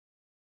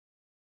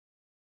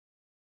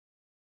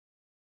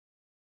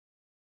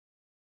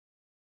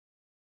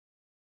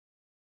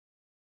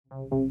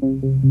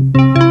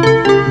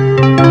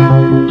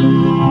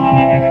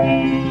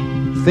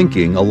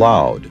Thinking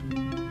Aloud.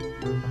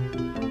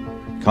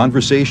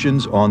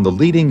 Conversations on the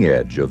leading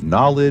edge of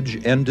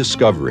knowledge and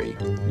discovery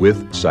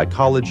with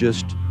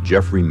psychologist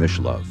Jeffrey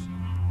Mishlove.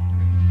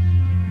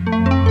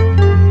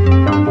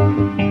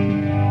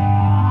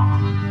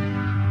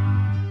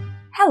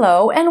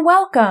 Hello and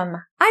welcome.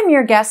 I'm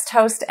your guest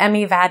host,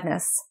 Emmy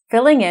Vadnais,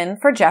 filling in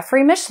for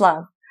Jeffrey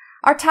Mishlove.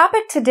 Our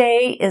topic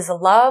today is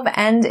love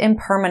and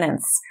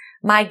impermanence.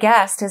 My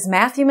guest is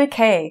Matthew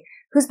McKay,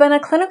 who's been a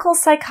clinical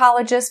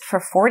psychologist for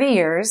 40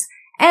 years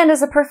and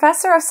is a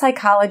professor of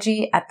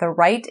psychology at the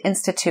Wright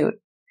Institute.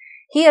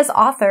 He has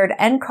authored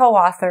and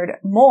co-authored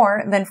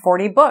more than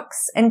 40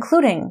 books,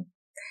 including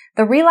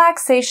the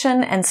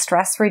Relaxation and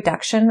Stress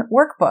Reduction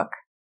Workbook,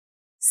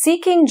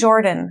 Seeking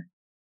Jordan,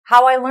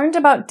 How I Learned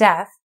About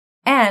Death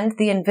and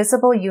the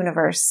Invisible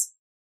Universe,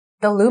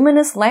 The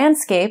Luminous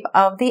Landscape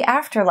of the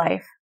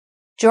Afterlife,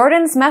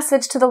 Jordan's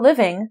Message to the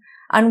Living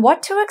on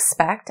What to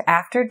Expect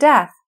After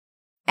Death,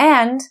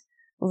 and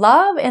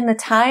Love in the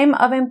Time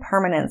of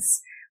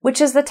Impermanence,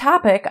 which is the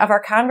topic of our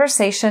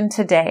conversation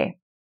today.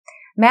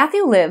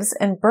 Matthew lives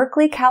in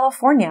Berkeley,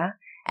 California,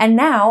 and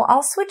now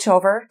I'll switch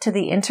over to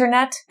the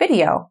internet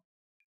video.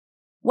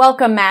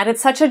 Welcome, Matt.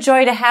 It's such a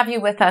joy to have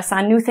you with us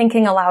on New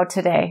Thinking Aloud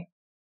today.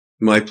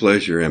 My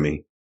pleasure,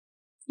 Emmy.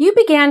 You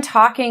began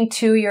talking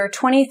to your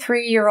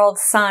 23-year-old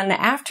son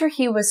after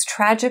he was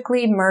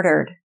tragically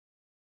murdered.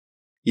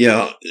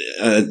 Yeah,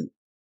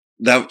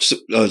 that's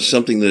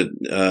something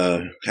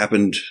that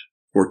happened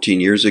 14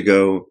 years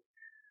ago.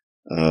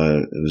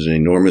 It was an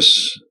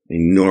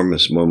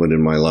enormous moment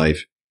in my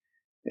life.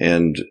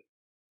 And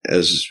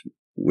as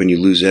when you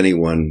lose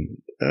anyone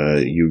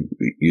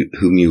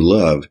whom you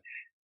love,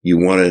 you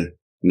want to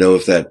know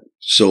if that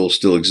soul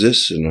still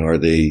exists and are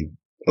they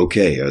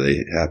okay? Are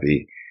they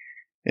happy?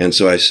 And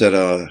so I set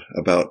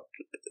about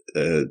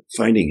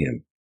finding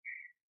him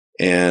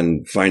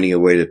and finding a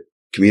way to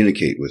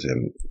communicate with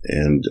him.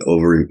 And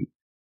over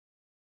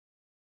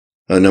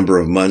a number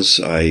of months,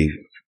 I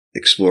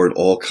explored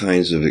all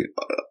kinds of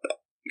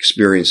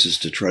experiences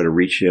to try to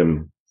reach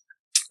him.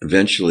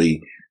 Eventually,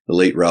 the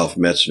late Ralph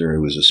Metzner,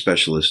 who was a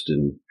specialist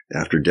in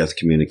after-death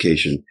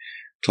communication,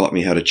 taught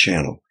me how to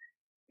channel.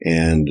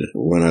 And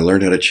when I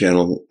learned how to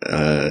channel,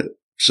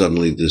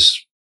 suddenly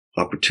this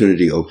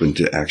opportunity opened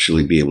to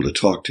actually be able to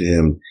talk to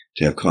him,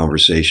 to have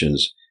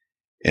conversations,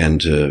 and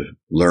to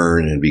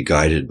learn and be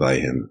guided by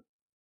him.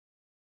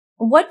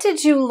 What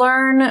did you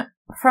learn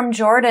from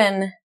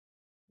Jordan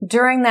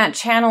during that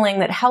channeling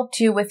that helped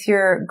you with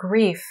your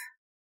grief?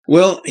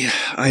 Well,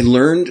 I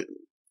learned,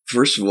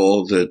 first of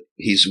all, that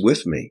he's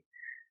with me,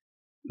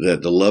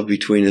 that the love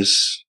between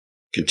us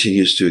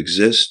continues to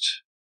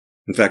exist.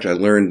 In fact, I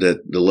learned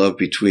that the love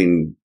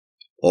between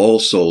all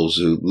souls,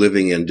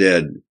 living and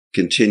dead,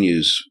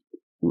 continues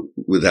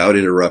without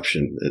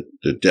interruption,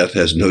 that death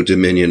has no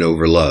dominion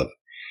over love.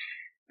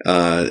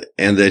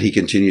 And that he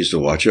continues to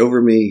watch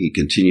over me. He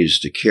continues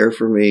to care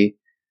for me.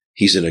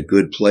 He's in a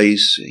good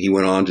place. He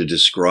went on to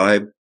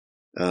describe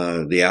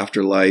the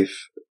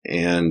afterlife,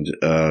 and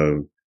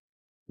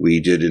we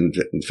did,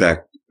 in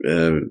fact,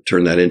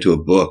 turn that into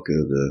a book,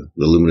 the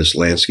Luminous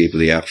Landscape of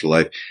the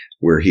Afterlife,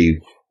 where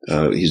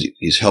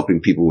he's helping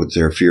people with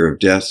their fear of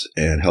death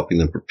and helping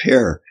them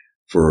prepare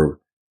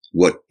for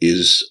what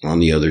is on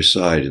the other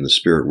side in the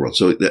spirit world.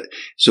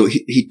 So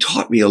he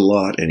taught me a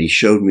lot, and he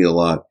showed me a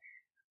lot.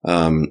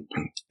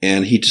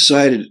 And he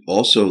decided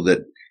also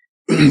that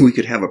we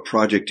could have a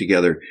project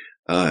together,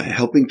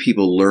 helping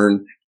people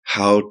learn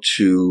how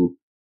to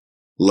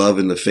love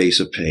in the face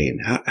of pain.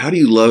 How do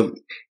you love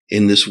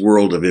in this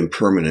world of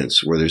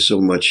impermanence where there's so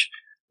much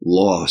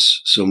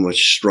loss, so much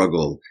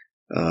struggle?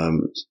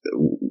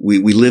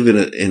 We live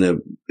in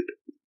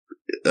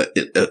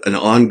an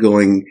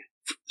ongoing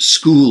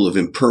school of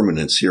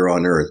impermanence here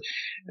on earth.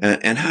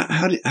 And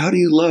how do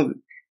you love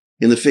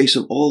in the face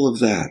of all of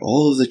that,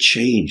 all of the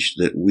change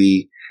that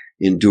we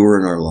endure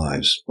in our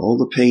lives, all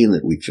the pain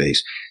that we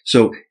face?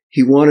 So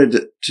he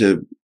wanted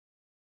to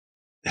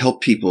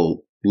help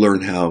people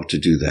learn how to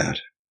do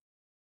that.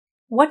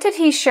 What did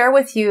he share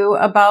with you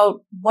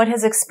about what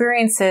his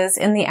experience is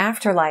in the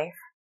afterlife?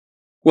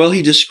 Well,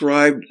 he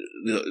described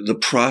the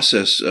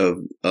process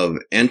of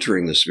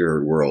entering the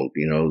spirit world.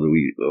 You know,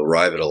 we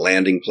arrive at a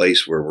landing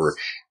place where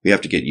we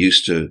have to get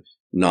used to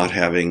not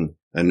having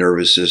a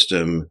nervous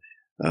system,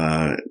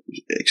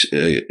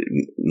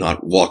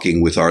 not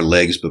walking with our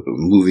legs, but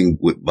moving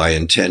by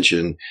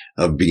intention,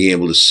 of being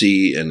able to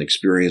see and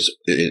experience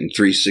in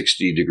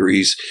 360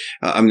 degrees.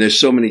 I mean, there's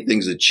so many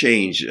things that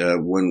change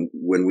when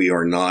we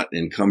are not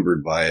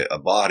encumbered by a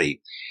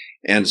body.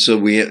 And so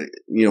we,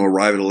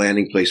 arrive at a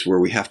landing place where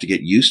we have to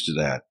get used to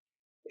that.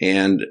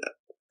 And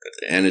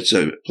it's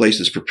a place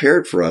that's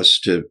prepared for us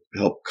to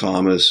help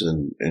calm us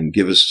and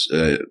give us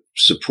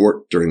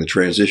support during the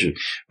transition.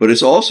 But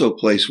it's also a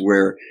place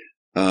where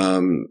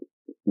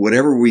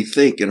whatever we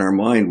think in our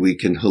mind, we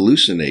can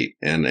hallucinate,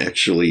 and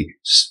actually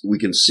we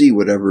can see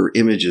whatever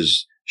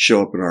images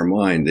show up in our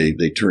mind.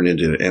 They turn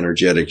into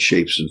energetic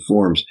shapes and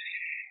forms.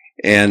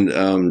 And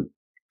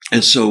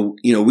so,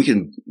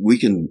 we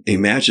can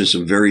imagine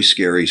some very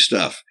scary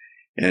stuff.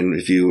 And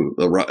if you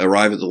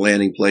arrive at the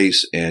landing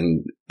place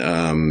and,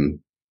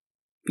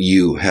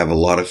 you have a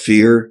lot of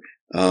fear,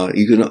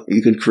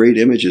 you can create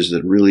images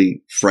that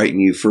really frighten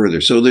you further.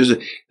 So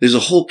there's a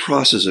whole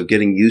process of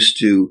getting used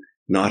to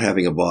not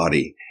having a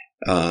body.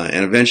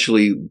 And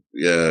eventually,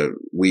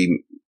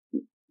 we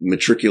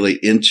matriculate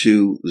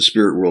into the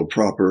spirit world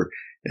proper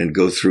and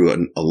go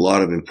through a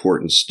lot of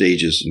important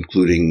stages,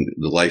 including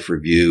the life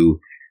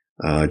review,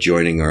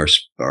 joining our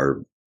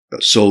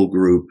soul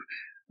group,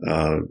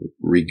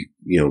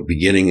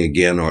 beginning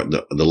again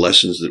the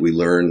lessons that we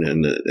learn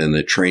and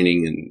the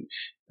training and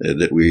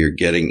that we are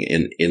getting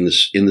in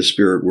the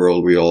spirit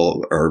world. We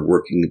all are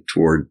working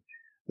toward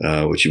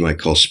what you might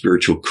call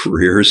spiritual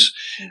careers.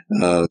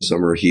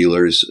 Some are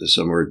healers,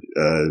 some are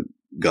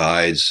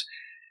guides,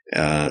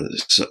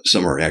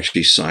 some are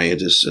actually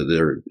scientists.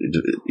 They're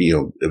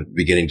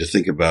beginning to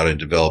think about and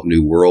develop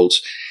new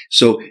worlds.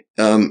 So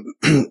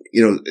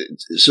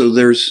so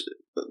there's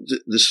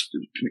this.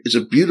 It's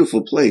a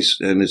beautiful place,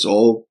 and it's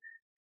all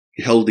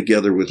held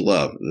together with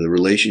love. The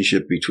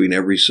relationship between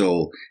every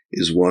soul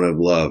is one of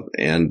love,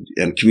 and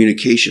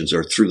communications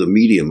are through the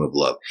medium of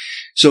love.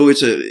 So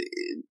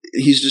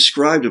he's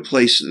described a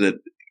place that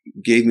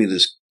gave me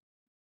this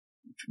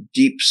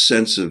deep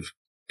sense of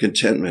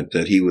contentment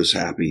that he was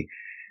happy.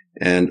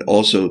 And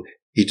also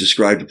he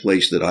described a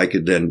place that I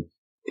could then,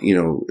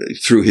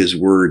 through his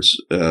words,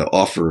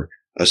 offer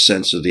a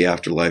sense of the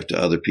afterlife to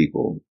other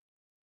people.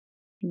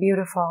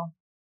 Beautiful.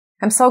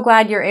 I'm so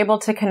glad you're able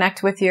to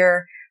connect with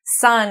your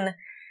son.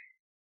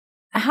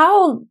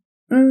 How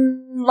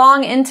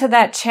long into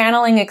that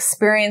channeling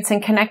experience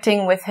and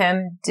connecting with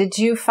him did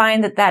you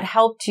find that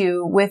helped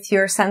you with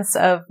your sense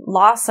of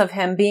loss of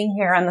him being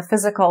here on the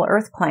physical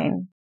earth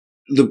plane?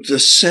 The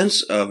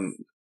sense of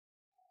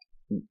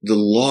the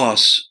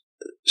loss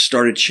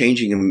started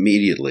changing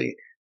immediately.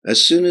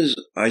 As soon as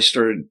I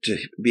started to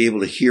be able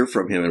to hear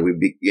from him and we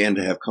began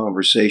to have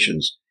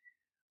conversations,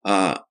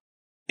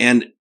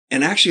 and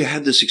actually I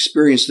had this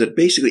experience that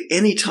basically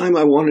any time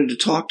I wanted to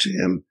talk to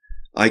him,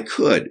 I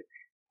could.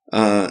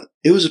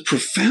 It was a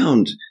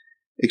profound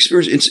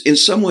experience. In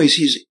some ways,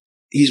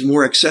 he's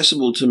more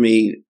accessible to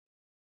me,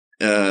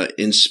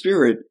 in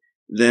spirit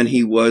than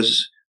he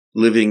was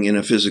living in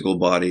a physical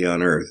body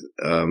on earth.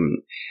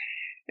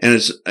 And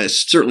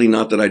it's certainly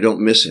not that I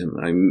don't miss him.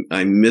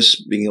 I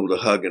miss being able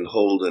to hug and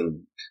hold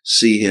and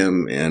see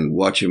him and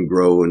watch him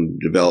grow and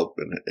develop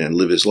and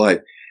live his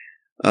life.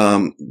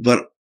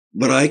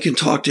 But I can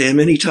talk to him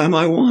anytime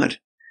I want.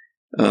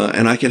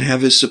 And I can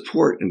have his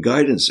support and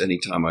guidance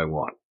anytime I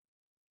want.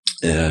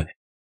 And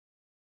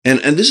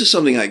this is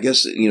something I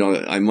guess,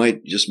 I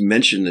might just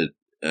mention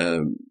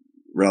that,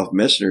 Ralph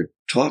Metzner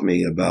taught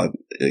me about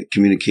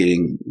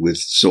communicating with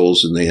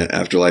souls in the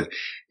afterlife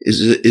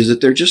is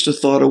that they're just a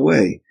thought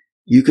away.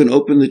 You can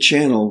open the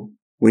channel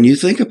when you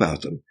think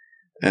about them.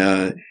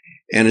 And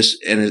as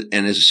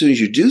soon as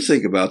you do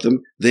think about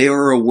them, they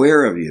are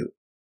aware of you.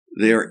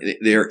 They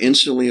are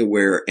instantly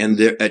aware, and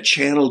a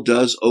channel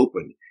does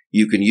open.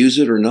 You can use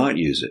it or not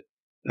use it.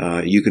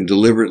 You can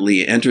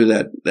deliberately enter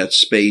that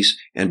space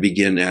and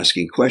begin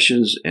asking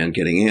questions and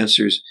getting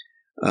answers.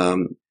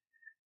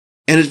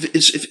 And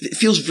it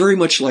feels very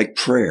much like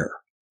prayer,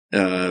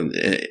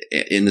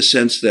 in the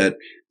sense that,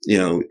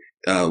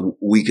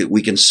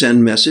 we can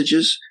send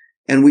messages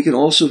and we can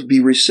also be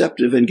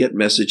receptive and get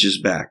messages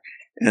back.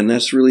 And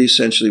that's really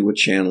essentially what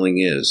channeling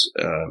is.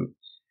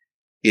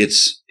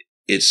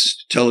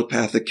 It's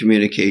telepathic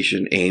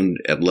communication aimed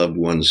at loved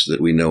ones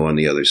that we know on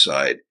the other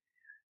side,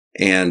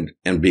 and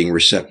being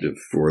receptive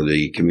for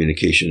the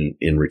communication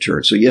in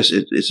return. So yes,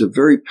 it's a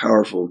very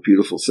powerful,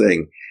 beautiful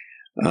thing.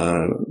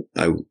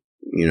 I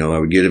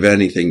would give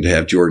anything to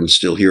have Jordan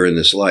still here in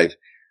this life.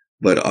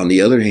 But on the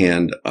other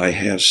hand, I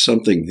have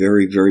something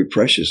very, very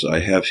precious. I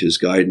have his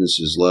guidance,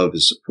 his love,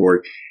 his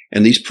support,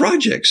 and these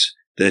projects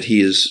that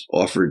he has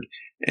offered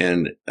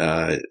and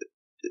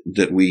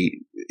that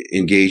we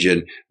engage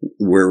in,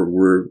 where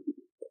we're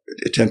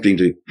attempting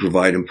to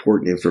provide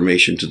important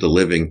information to the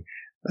living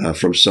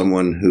from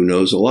someone who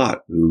knows a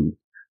lot,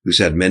 who's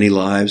had many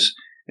lives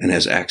and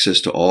has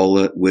access to all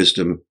the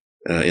wisdom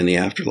in the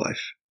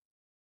afterlife.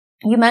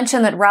 You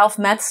mentioned that Ralph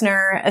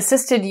Metzner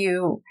assisted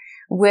you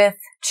with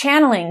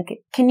channeling.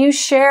 Can you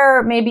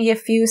share maybe a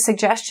few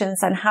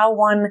suggestions on how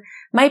one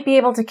might be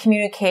able to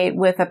communicate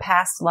with a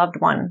past loved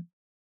one?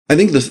 I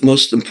think the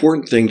most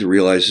important thing to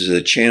realize is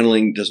that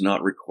channeling does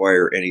not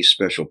require any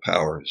special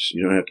powers.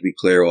 You don't have to be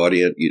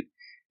clairaudient.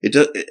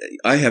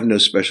 I have no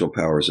special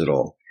powers at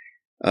all.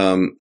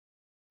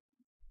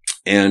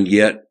 And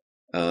yet,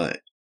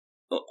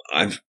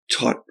 I've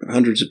taught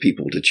hundreds of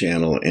people to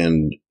channel,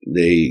 and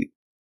they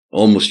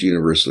almost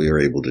universally are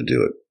able to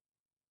do it.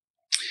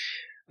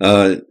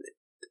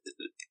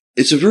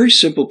 It's a very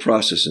simple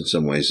process in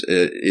some ways.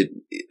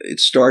 It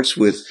starts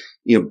with,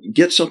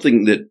 get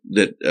something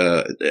that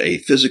a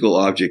physical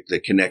object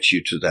that connects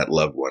you to that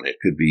loved one. It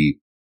could be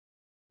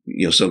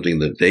something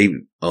that they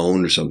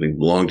own or something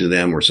belonged to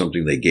them or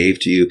something they gave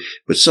to you,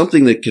 but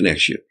something that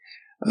connects you.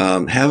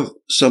 Have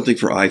something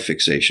for eye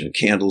fixation.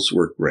 Candles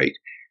work great.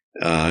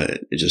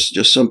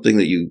 Just something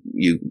that you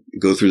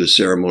go through the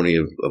ceremony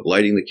of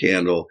lighting the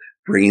candle,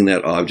 bringing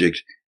that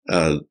object,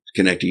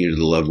 connecting you to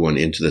the loved one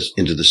into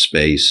the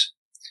space.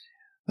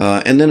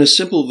 And then a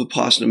simple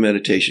Vipassana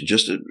meditation,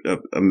 just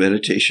a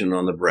meditation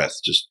on the breath,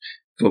 just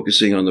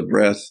focusing on the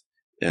breath,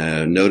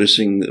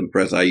 noticing the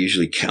breath. I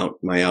usually count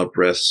my out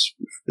breaths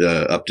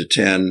up to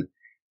 10.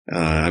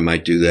 I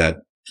might do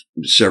that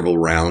several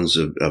rounds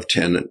of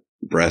 10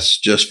 breaths,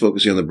 just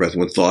focusing on the breath.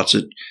 When thoughts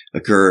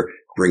occur,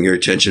 bring your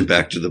attention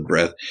back to the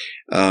breath.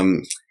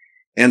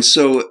 And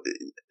so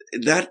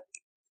that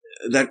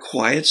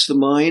quiets the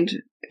mind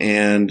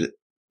and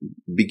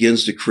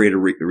begins to create a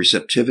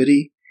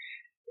receptivity.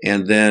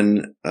 And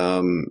then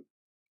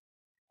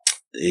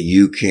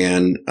you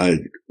can,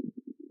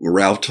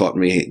 Ralph taught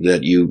me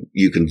that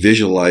you can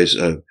visualize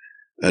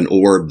an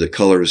orb, the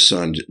color of the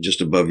sun,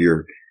 just above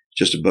your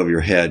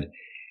head.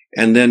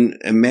 And then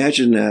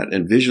imagine that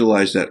and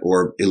visualize that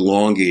orb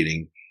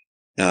elongating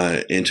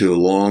into a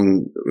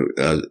long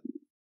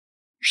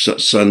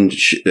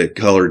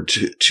sun-colored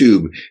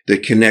tube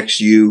that connects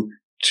you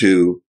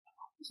to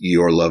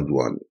your loved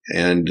one.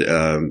 And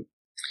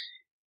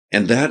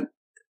that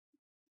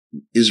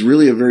is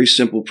really a very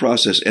simple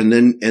process. And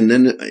then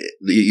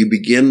you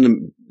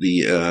begin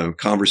the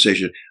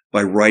conversation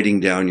by writing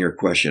down your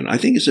question. I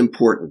think it's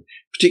important,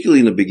 particularly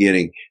in the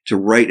beginning, to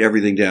write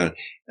everything down.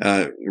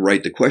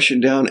 Write the question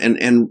down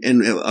and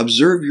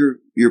observe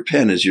your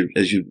pen as you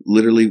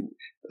literally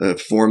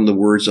form the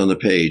words on the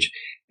page,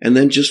 and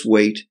then just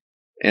wait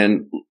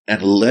and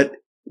let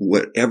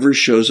whatever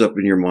shows up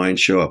in your mind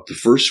show up. The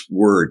first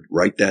word,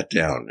 write that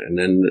down, and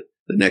then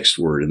the next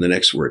word and the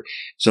next word.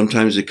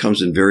 Sometimes it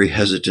comes in very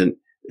hesitant,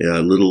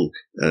 little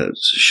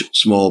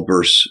small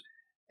bursts,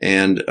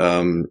 and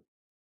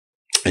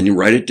you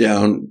write it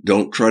down.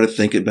 Don't try to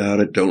think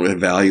about it. Don't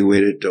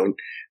evaluate it. Don't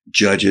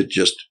judge it.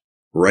 Just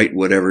write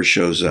whatever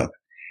shows up.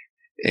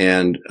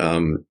 And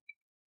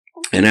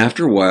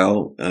after a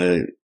while,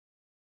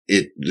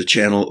 the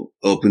channel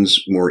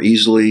opens more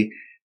easily.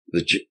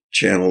 The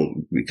channel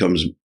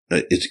becomes,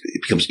 it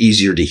becomes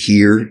easier to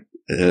hear,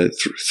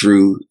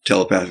 through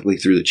telepathically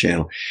through the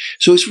channel.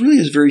 So it's really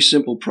a very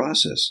simple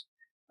process.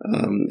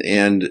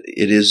 And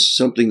it is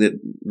something that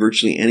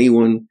virtually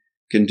anyone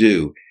can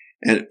do.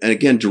 And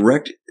again,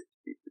 direct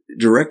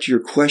your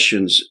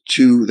questions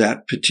to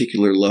that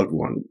particular loved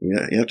one.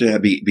 You have to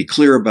be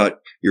clear about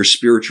your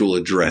spiritual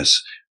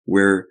address,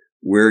 where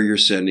you're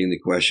sending the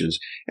questions,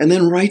 and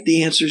then write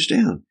the answers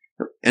down.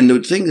 And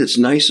the thing that's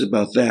nice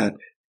about that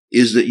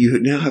is that you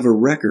now have a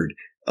record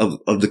of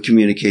the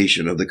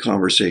communication, of the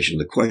conversation,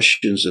 the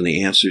questions and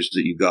the answers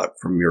that you got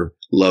from your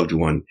loved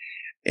one.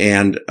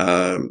 And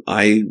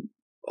I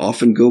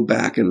often go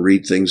back and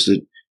read things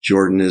that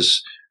Jordan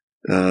has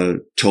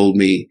told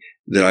me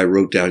that I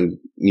wrote down,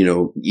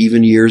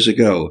 even years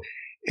ago,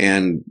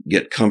 and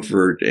get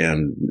comfort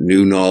and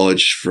new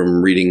knowledge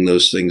from reading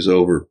those things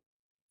over.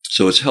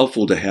 So it's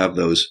helpful to have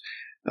those,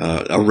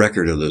 a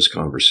record of those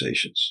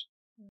conversations.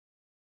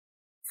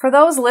 For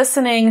those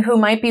listening who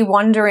might be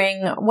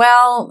wondering,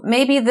 well,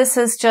 maybe this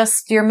is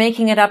just you're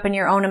making it up in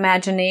your own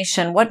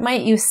imagination, what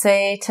might you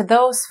say to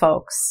those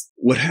folks?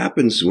 What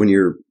happens when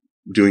you're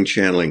doing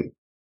channeling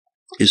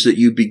is that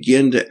you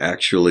begin to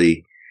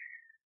actually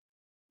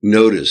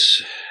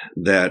notice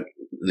that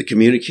the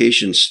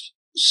communication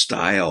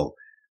style,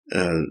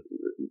 the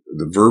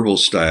verbal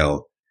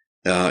style,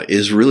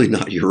 is really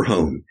not your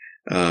own.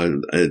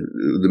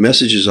 The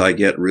messages I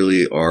get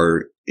really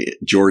are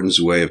Jordan's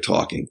way of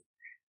talking.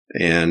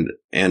 And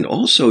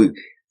also,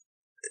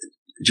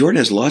 Jordan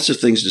has lots of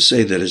things to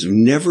say that has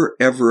never,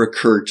 ever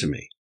occurred to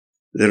me,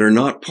 that are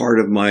not part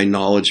of my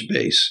knowledge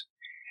base.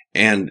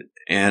 And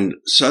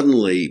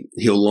suddenly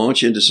he'll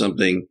launch into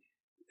something,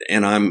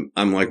 and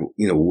I'm like,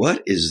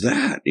 what is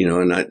that?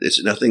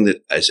 It's nothing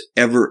that has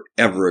ever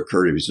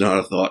occurred to me. It's not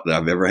a thought that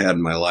I've ever had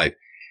in my life.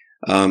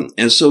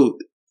 And so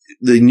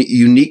the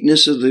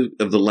uniqueness of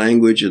the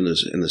language and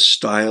the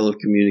style of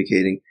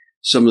communicating,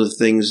 some of the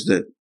things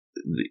that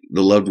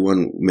the loved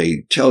one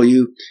may tell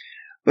you,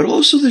 but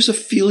also there's a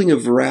feeling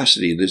of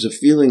veracity. There's a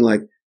feeling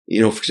like,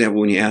 for example,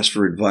 when you ask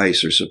for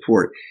advice or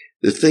support,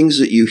 the things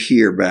that you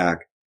hear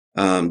back,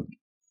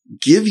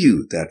 give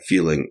you that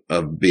feeling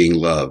of being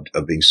loved,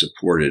 of being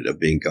supported, of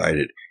being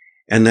guided.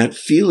 And that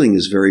feeling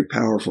is very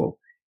powerful.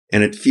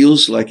 And it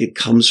feels like it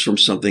comes from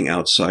something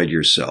outside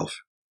yourself.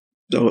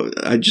 So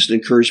I just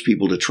encourage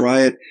people to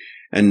try it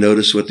and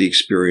notice what the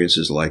experience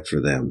is like for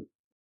them.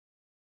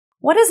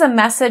 What is a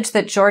message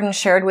that Jordan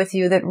shared with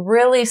you that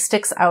really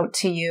sticks out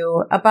to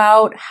you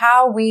about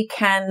how we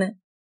can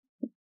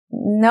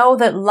know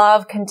that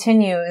love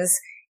continues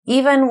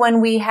even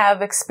when we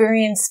have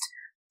experienced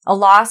a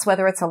loss,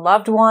 whether it's a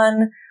loved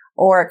one,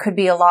 or it could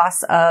be a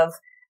loss of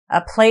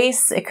a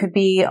place, it could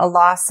be a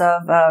loss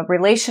of a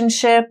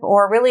relationship,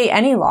 or really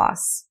any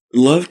loss?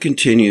 Love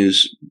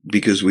continues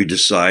because we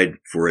decide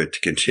for it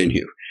to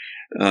continue.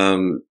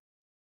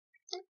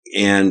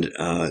 and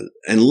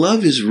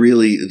love is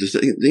really the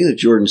thing that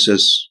Jordan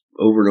says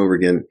over and over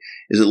again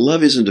is that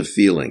love isn't a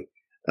feeling.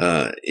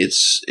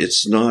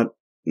 It's not,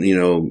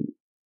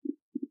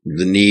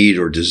 the need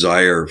or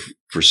desire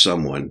for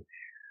someone,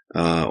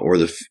 or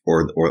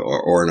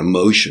an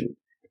emotion.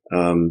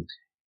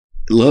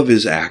 Love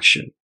is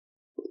action.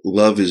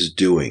 Love is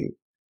doing.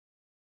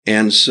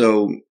 And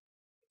so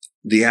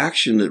the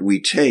action that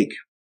we take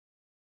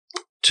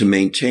to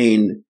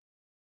maintain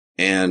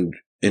and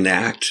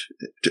enact,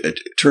 to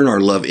turn our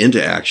love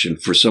into action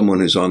for someone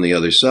who's on the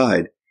other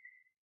side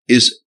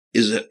is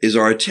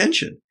our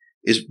attention,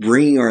 is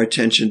bringing our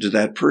attention to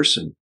that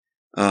person,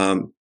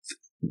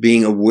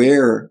 being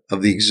aware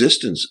of the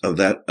existence of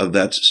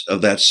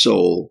that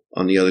soul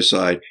on the other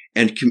side,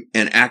 and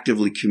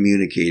actively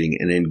communicating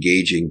and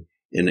engaging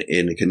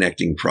in a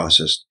connecting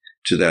process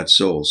to that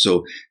soul.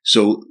 So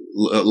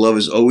love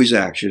is always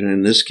action. And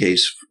in this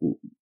case,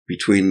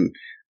 between,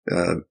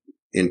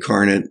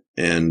 incarnate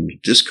and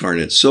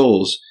discarnate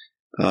souls,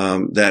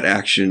 that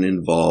action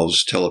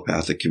involves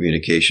telepathic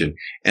communication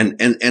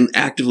and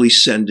actively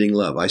sending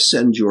love. I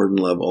send Jordan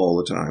love all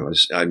the time.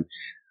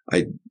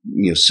 I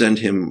send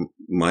him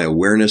my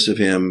awareness of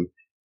him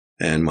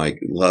and my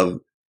love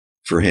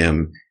for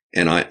him,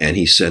 and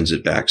he sends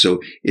it back. So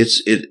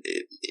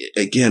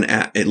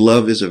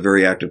love is a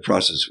very active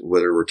process,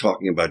 whether we're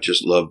talking about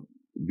just love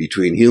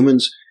between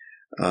humans,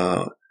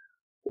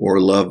 or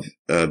love,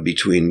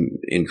 between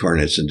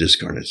incarnates and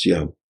discarnates.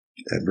 Yeah,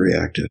 very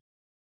active.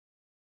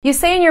 You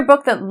say in your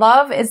book that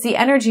love is the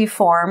energy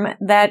form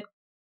that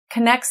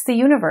connects the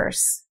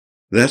universe.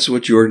 That's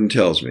what Jordan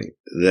tells me,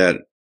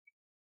 that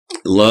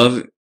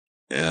love,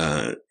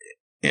 and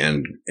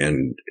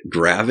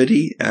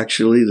gravity,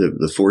 actually,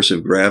 the force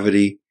of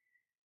gravity,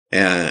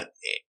 are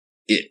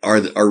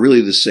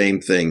really the same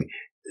thing.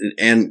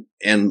 And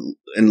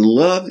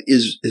love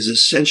is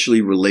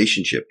essentially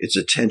relationship. It's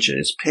attention.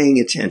 It's paying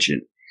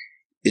attention.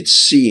 It's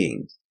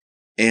seeing.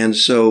 And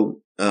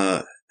so,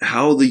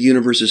 how the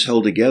universe is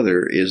held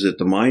together is that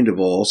the mind of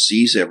all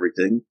sees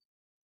everything,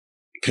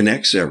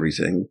 connects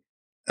everything,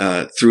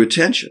 through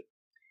attention.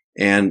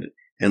 And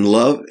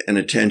love and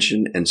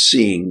attention and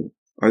seeing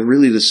are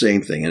really the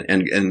same thing.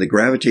 And the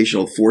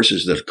gravitational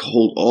forces that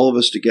hold all of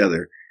us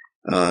together,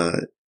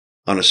 on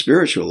a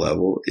spiritual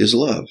level, is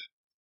love.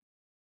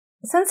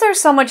 Since there's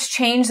so much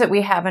change that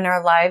we have in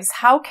our lives,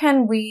 how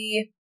can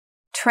we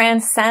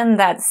transcend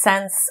that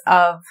sense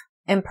of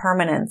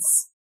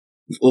impermanence?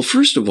 Well,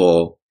 first of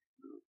all,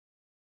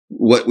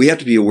 what we have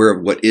to be aware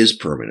of what is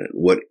permanent,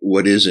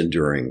 what is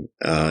enduring,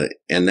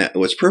 and that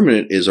what's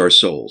permanent is our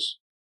souls.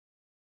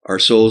 Our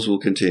souls will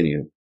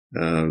continue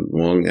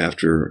long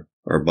after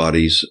our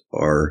bodies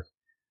are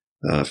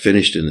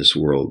finished in this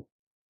world.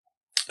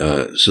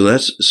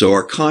 So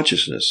our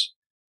consciousness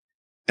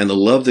and the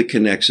love that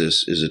connects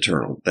us is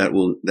eternal. That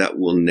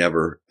will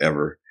never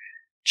ever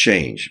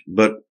change.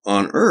 But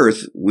on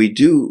Earth, we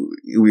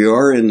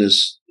are in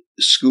this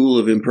school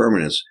of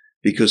impermanence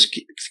because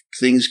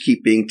things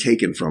keep being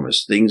taken from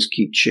us. Things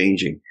keep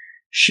changing,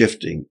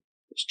 shifting,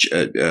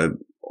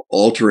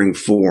 altering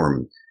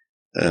form,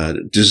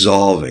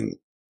 dissolving.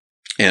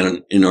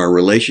 And in our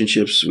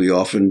relationships, we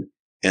often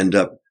end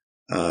up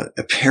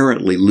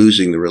apparently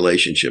losing the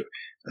relationship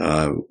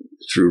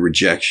through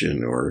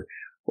rejection or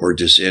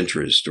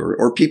disinterest,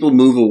 or people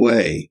move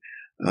away,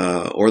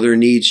 or their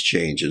needs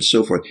change, and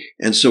so forth.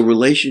 And so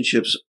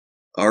relationships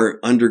are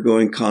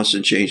undergoing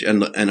constant change,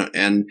 and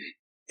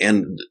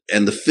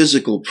the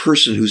physical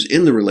person who's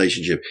in the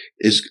relationship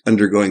is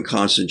undergoing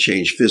constant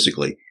change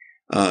physically.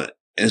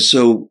 And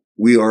so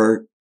we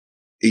are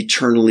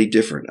eternally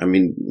different. I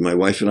mean, my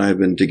wife and I have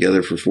been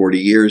together for 40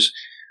 years.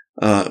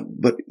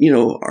 But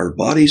our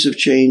bodies have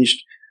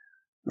changed.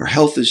 Our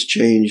health has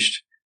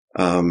changed.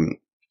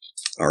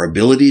 Our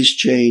abilities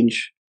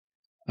change.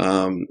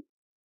 And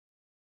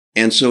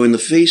so in the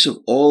face of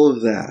all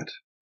of that,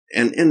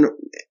 and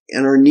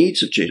our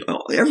needs have changed,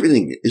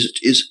 everything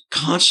is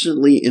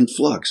constantly in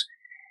flux.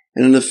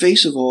 And in the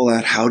face of all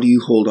that, how do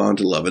you hold on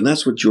to love? And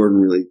that's what Jordan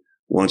really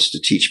wants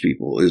to teach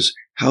people, is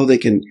how they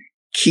can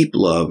keep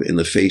love in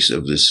the face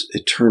of this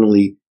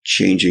eternally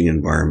changing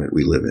environment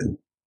we live in.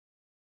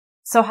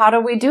 So how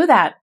do we do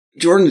that?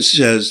 Jordan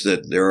says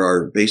that there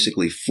are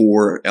basically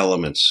 4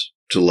 elements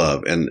to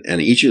love, and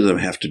each of them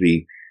have to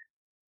be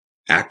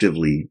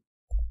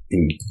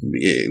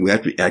we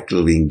have to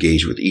actively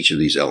engage with each of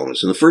these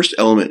elements. And the first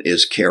element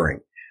is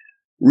caring.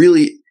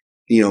 Really,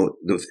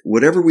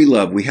 whatever we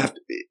love, we have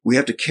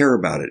to care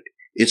about it.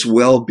 Its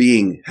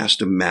well-being has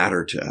to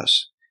matter to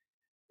us.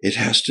 It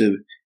has to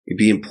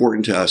be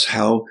important to us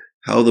how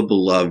the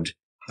beloved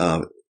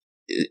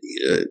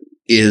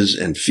is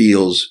and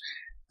feels,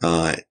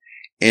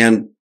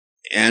 and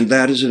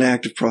that is an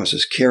active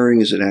process. Caring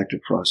is an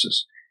active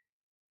process.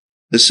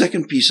 The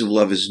second piece of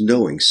love is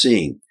knowing,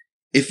 seeing.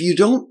 If you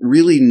don't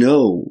really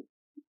know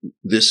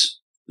this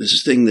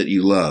thing that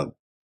you love,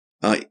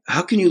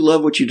 how can you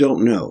love what you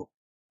don't know,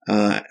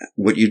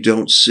 what you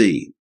don't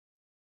see?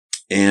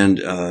 And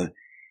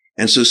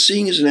so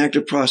seeing is an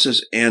active process,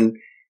 and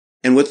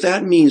what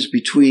that means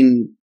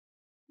between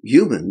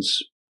humans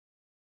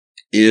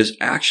is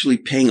actually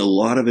paying a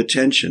lot of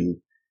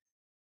attention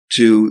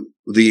to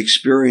the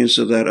experience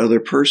of that other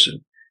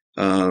person.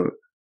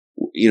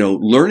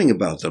 Learning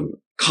about them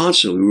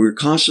constantly. We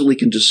constantly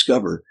can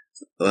discover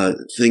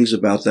things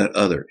about that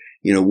other.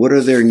 What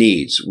are their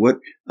needs? What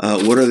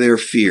are their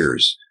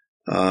fears?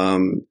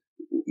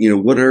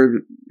 What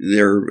are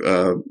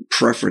their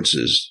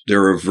preferences,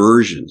 their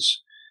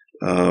aversions?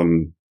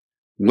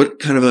 What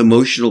kind of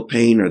emotional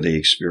pain are they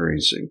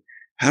experiencing?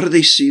 How do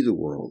they see the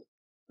world?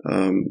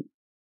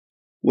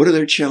 What are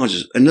their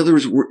challenges? In other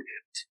words, we're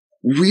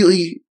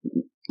really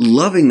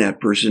loving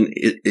that person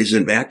is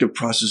an active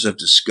process of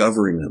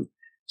discovering them,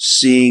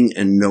 seeing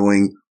and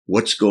knowing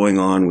what's going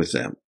on with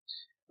them.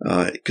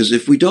 Because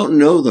if we don't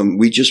know them,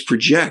 we just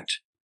project.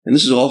 And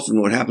this is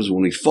often what happens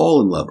when we fall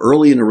in love.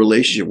 Early in a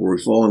relationship where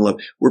we fall in love,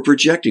 we're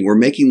projecting, we're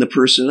making the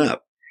person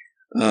up.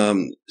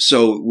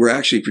 So we're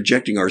actually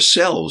projecting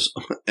ourselves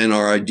and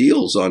our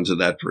ideals onto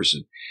that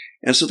person.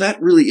 And so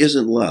that really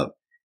isn't love.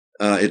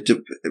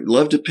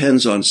 Love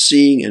depends on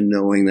seeing and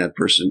knowing that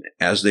person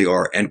as they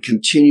are and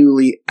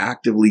continually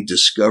actively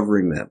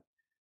discovering them.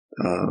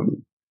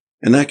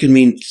 And that can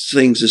mean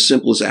things as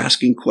simple as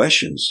asking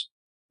questions.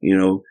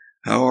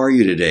 How are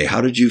you today?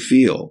 How did you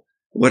feel?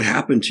 What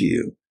happened to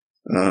you?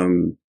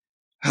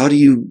 How do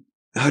you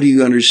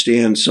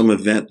understand some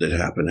event that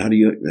happened? How do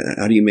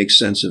you make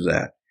sense of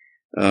that?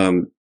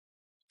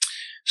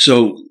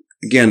 So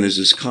again, there's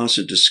this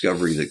constant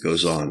discovery that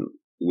goes on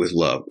with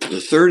love.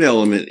 The third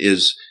element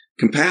is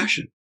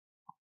compassion.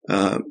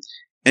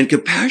 And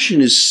compassion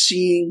is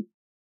seeing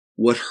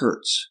what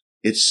hurts.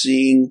 It's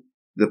seeing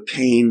the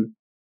pain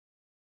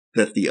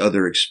that the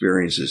other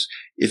experiences.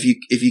 If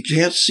you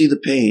can't see the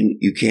pain,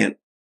 you can't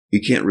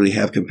really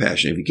have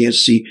compassion. If you can't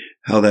see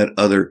how that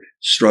other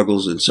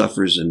struggles and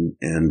suffers and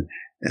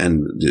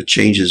the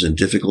changes and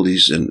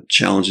difficulties and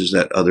challenges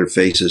that other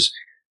faces,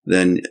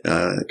 then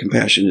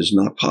compassion is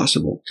not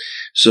possible.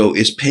 So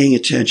it's paying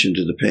attention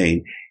to the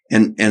pain.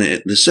 And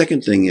the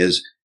second thing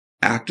is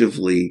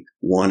actively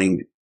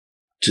wanting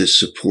to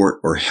support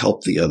or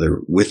help the other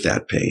with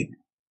that pain.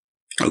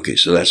 Okay,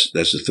 so that's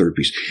the third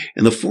piece.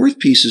 And the fourth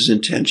piece is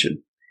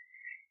intention.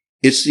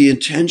 It's the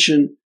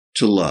intention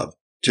to love,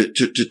 to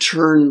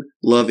turn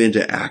love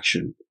into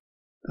action,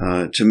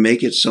 to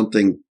make it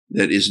something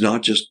that is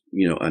not just,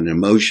 an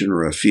emotion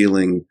or a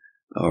feeling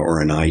or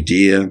an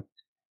idea,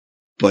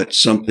 but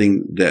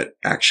something that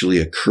actually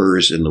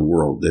occurs in the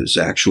world, that is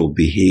actual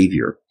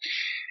behavior.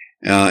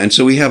 And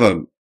so we have a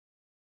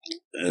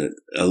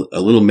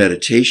little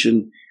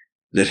meditation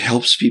that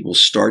helps people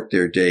start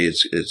their day.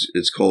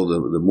 It's called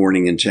the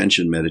morning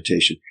intention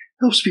meditation.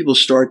 Helps people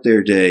start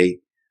their day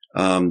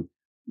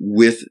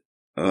with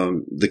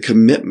the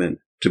commitment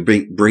to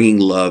bringing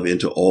love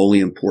into all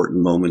the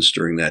important moments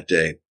during that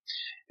day,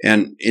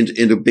 and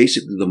into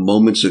basically the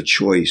moments of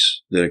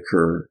choice that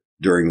occur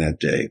during that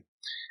day.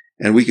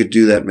 And we could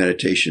do that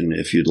meditation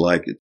if you'd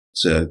like.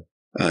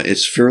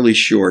 It's fairly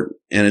short,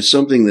 and it's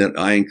something that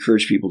I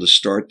encourage people to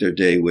start their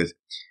day with.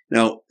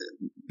 Now,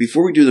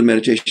 before we do the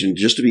meditation,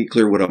 just to be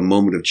clear what a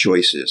moment of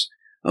choice is.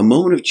 A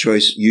moment of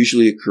choice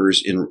usually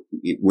occurs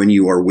when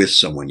you are with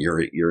someone.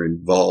 You're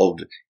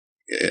involved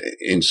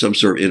in some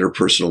sort of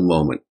interpersonal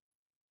moment.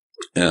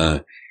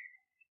 And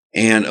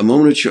a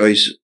moment of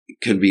choice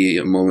can be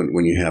a moment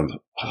when you have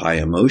high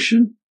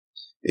emotion.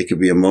 It could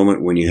be a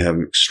moment when you have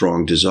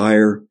strong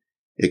desire.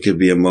 It could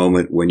be a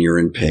moment when you're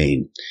in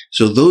pain.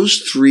 So those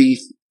three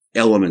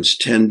elements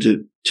tend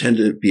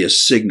to be a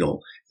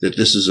signal that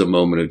this is a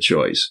moment of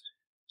choice.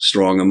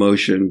 Strong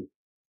emotion,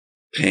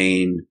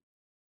 pain,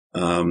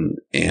 and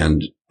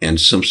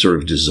some sort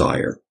of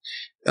desire.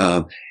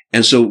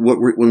 And so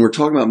when we're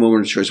talking about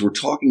moment of choice, we're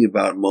talking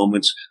about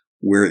moments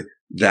where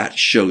that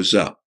shows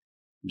up.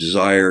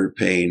 Desire,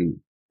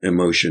 pain,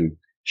 emotion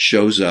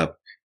shows up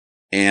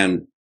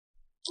and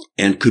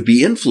could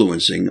be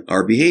influencing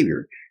our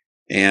behavior.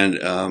 And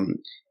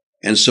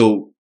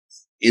so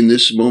in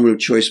this moment of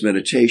choice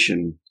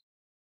meditation,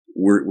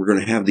 we're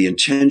going to have the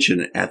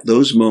intention at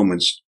those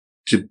moments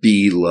to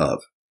be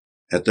love.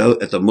 At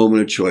the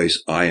moment of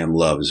choice, I am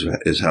love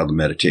is how the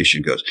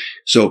meditation goes.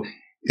 So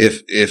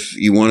if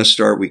you want to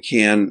start, we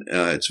can.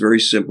 It's very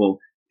simple.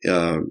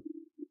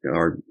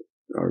 Our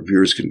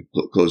viewers can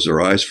close their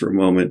eyes for a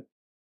moment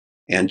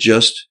and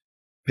just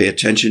pay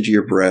attention to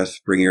your breath.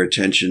 Bring your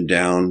attention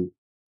down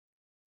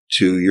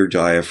to your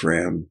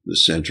diaphragm, the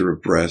center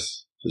of breath,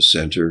 the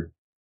center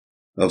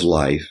of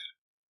life.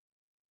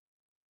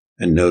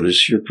 And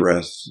notice your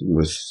breath.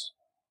 With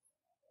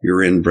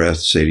your in-breath,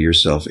 say to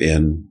yourself,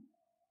 in.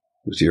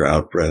 With your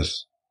out-breath,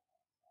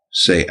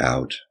 say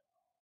out.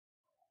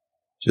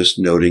 Just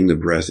noting the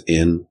breath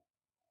in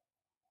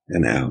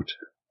and out.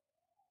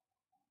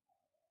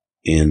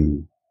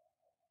 In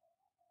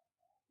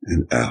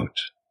and out.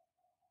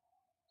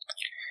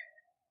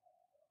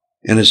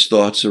 And as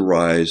thoughts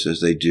arise,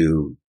 as they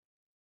do,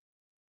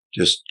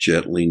 just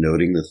gently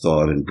noting the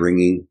thought and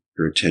bringing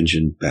your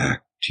attention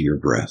back to your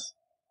breath.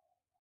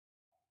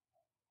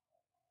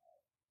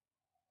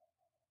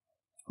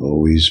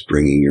 Always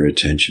bringing your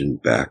attention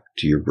back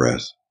to your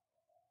breath.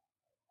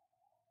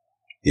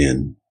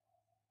 In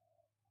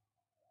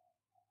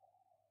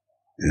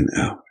and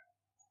out.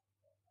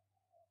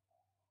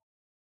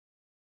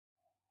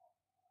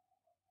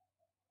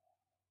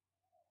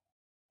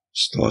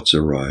 As thoughts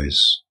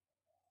arise,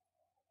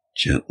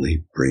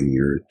 gently bring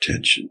your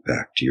attention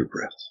back to your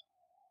breath.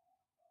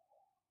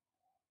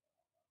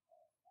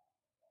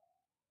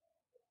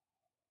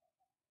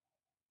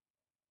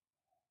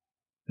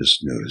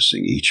 Just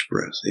noticing each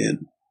breath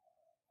in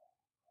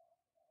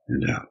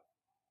and out.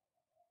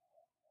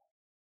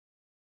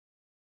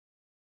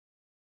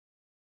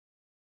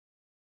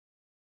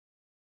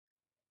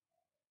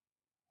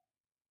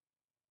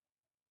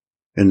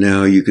 And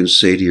now you can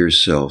say to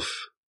yourself,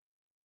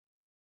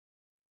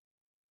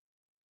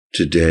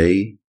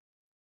 today,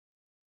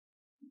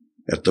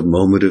 at the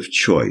moment of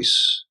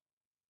choice,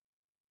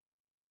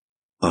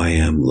 I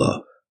am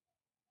love.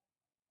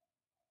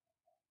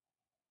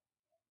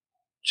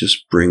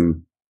 Just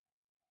bring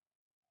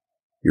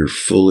your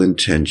full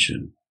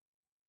intention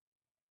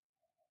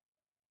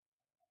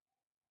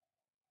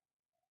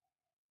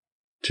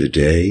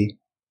today,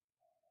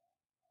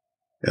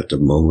 at the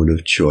moment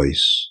of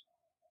choice,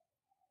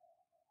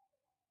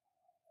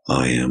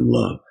 I am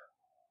love.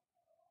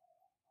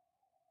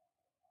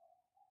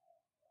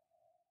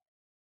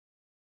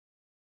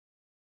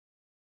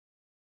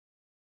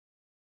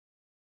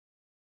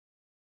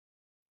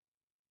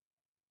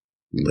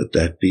 Let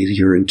that be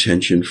your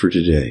intention for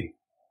today.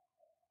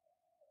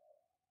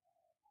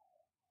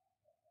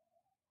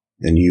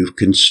 And you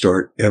can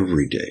start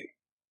every day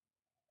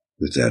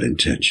with that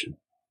intention.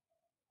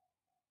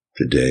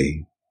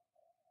 Today,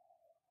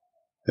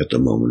 at the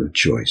moment of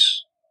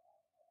choice,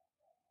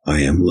 I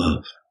am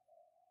love.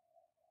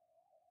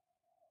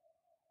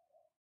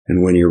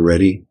 And when you're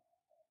ready,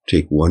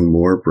 take one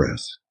more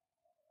breath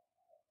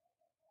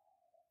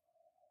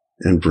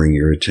and bring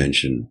your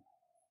attention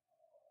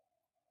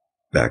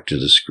back to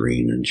the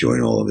screen and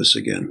join all of us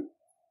again.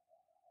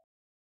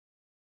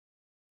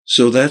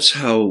 So that's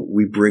how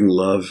we bring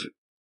love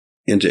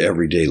into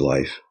everyday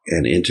life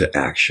and into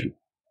action.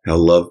 How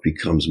love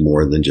becomes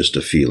more than just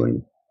a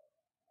feeling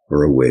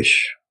or a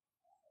wish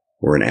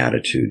or an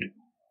attitude,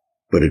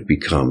 but it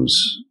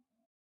becomes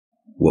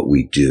what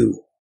we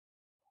do,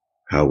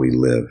 how we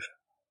live.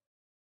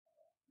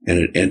 And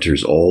it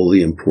enters all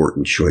the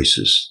important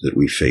choices that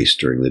we face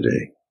during the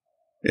day.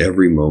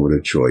 Every moment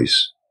of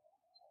choice,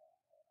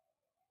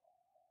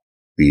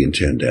 we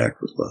intend to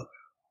act with love.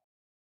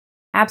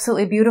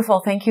 Absolutely beautiful.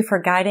 Thank you for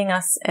guiding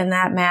us in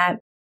that, Matt.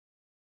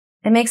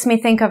 It makes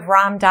me think of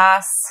Ram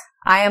Dass.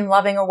 I am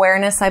loving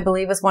awareness, I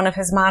believe, is one of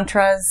his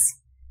mantras.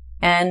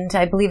 And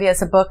I believe he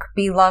has a book,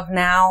 Be Love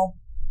Now.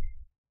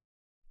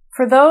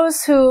 For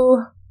those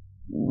who,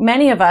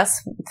 many of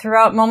us,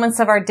 throughout moments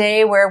of our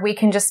day where we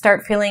can just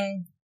start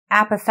feeling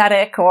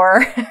apathetic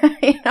or,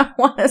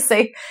 want to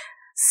say,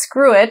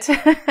 screw it.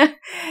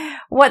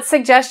 What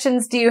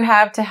suggestions do you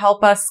have to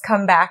help us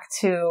come back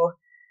to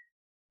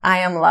I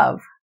am love?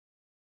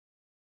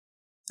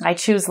 I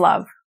choose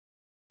love.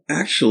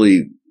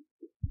 Actually,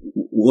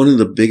 one of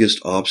the biggest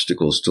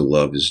obstacles to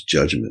love is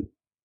judgment.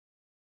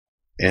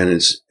 And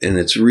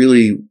it's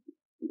really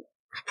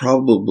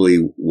probably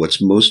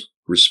what's most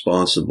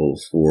responsible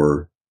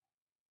for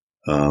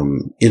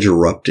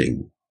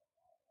interrupting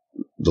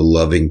the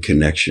loving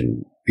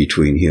connection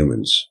between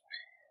humans.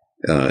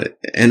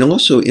 And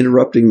also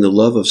interrupting the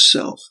love of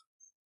self.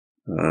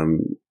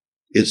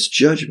 It's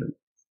judgment.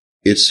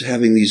 It's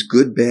having these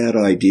good, bad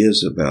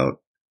ideas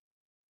about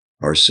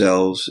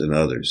ourselves and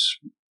others.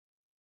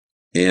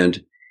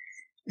 And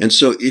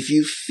so if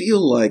you feel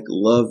like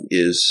love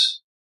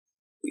is,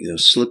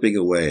 slipping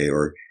away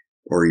or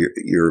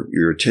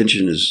your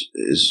attention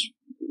is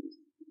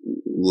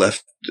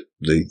left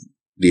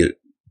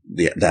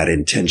that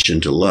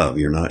intention to love,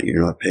 you're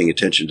not paying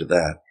attention to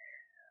that.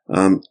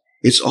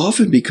 It's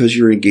often because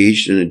you're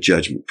engaged in a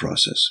judgment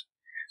process.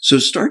 So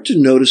start to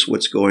notice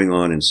what's going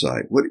on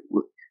inside.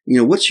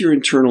 What's your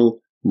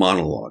internal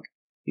monologue?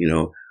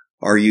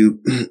 Are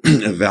you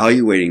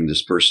evaluating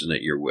this person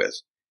that you're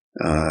with?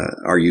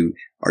 Are you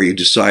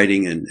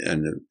deciding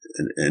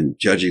and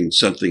judging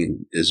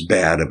something is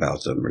bad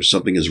about them, or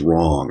something is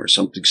wrong, or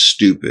something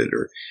stupid,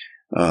 or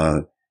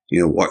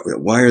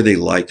why are they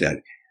like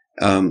that?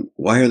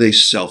 Why are they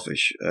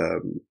selfish?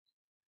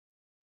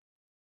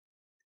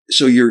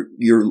 So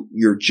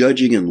you're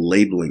judging and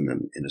labeling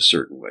them in a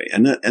certain way,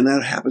 and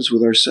that happens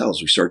with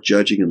ourselves. We start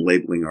judging and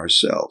labeling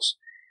ourselves,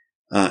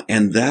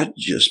 and that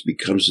just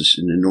becomes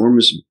an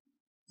enormous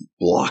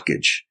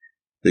blockage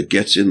that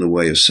gets in the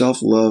way of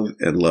self-love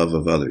and love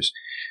of others.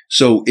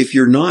 So if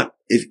you're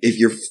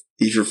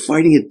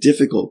finding it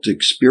difficult to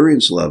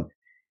experience love,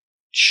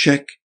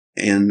 check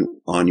in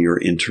on your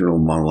internal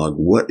monologue.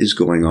 What is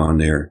going on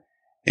there?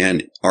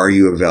 And are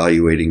you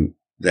evaluating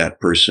that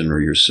person or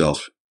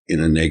yourself in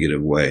a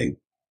negative way?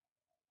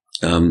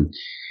 And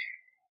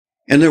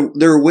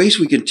there are ways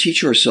we can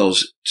teach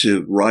ourselves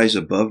to rise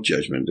above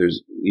judgment.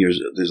 There's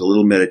a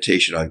little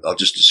meditation. I'll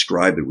just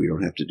describe it. We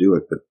don't have to do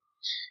it, but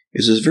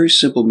is a very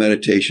simple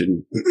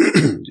meditation.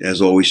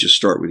 As always, just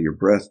start with your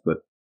breath. But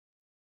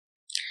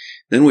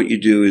then what you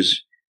do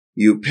is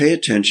you pay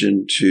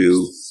attention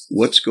to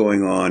what's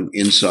going on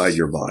inside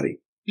your body.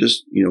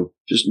 Just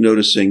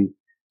noticing,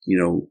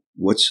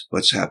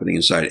 what's happening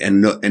inside,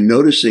 and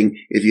noticing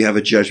if you have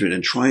a judgment,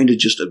 and trying to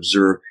just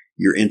observe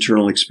your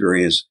internal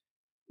experience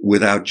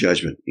without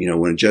judgment.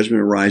 When a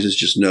judgment arises,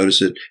 just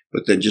notice it,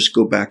 but then just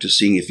go back to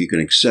seeing if you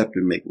can accept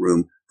and make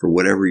room for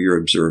whatever you're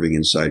observing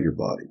inside your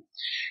body.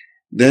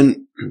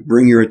 Then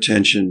bring your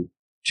attention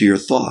to your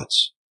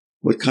thoughts.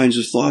 What kinds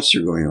of thoughts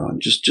are going on?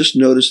 Just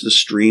notice the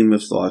stream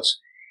of thoughts.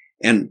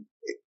 And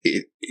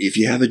if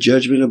you have a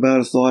judgment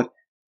about a thought,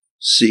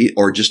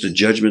 or just a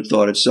judgment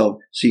thought itself,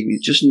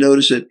 just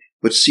notice it,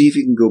 but see if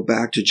you can go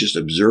back to just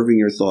observing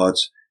your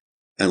thoughts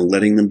and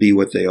letting them be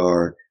what they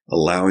are,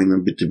 allowing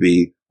them to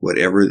be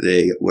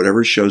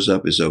whatever shows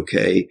up is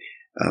okay.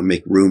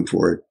 Make room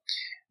for it.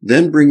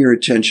 Then bring your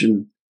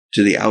attention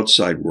to the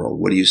outside world.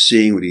 What are you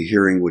seeing? What are you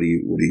hearing? What do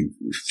you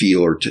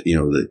feel? Or,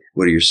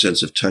 what are your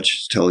sense of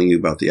touch telling you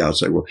about the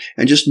outside world?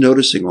 And just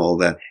noticing all of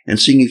that and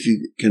seeing if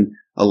you can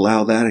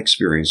allow that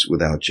experience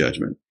without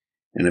judgment.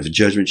 And if a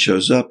judgment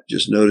shows up,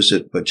 just notice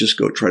it, but just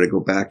try to go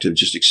back to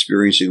just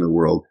experiencing the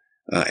world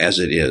as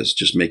it is,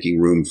 just making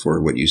room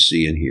for what you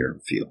see and hear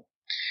and feel.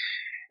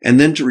 And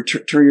then to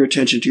turn your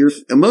attention to your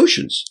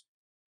emotions.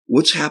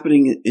 What's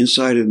happening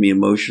inside of me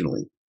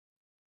emotionally?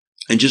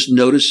 And just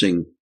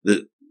noticing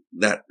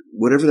that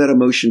whatever that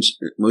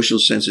emotional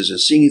sense is, and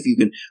seeing if you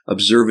can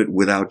observe it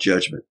without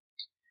judgment.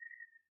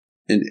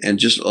 And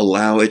just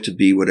allow it to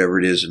be whatever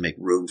it is and make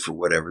room for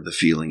whatever the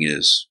feeling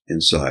is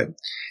inside.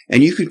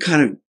 And you can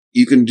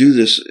do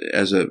this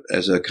as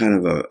a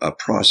kind of a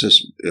process,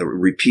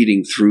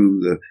 repeating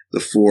through the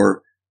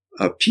four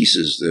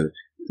pieces: the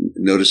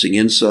noticing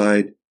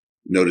inside,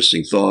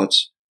 noticing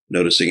thoughts,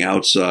 noticing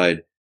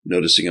outside,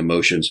 noticing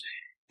emotions,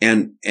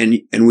 and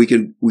we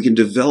can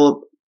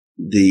develop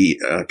the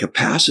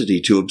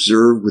capacity to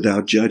observe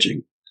without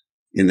judging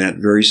in that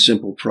very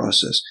simple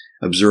process,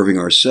 observing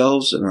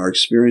ourselves and our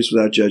experience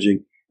without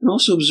judging, and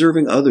also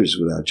observing others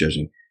without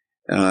judging,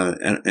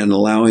 and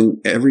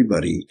allowing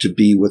everybody to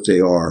be what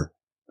they are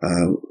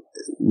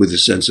with a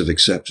sense of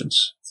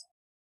acceptance.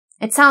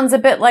 It sounds a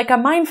bit like a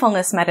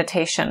mindfulness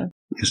meditation.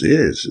 Yes, it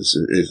is.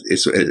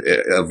 It's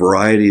a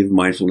variety of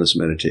mindfulness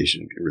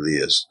meditation. It really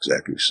is,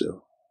 exactly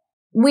so.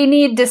 We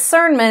need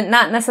discernment,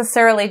 not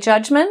necessarily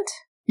judgment.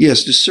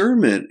 Yes,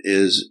 discernment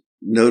is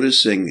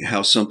noticing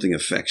how something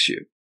affects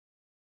you.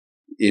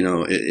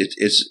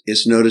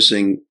 It's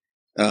noticing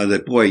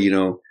that, boy,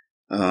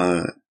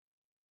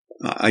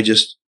 I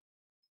just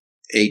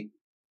ate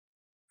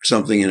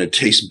something and it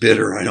tastes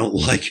bitter. I don't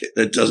like it.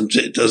 It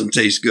doesn't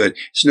taste good.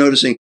 It's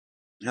noticing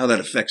how that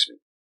affects me.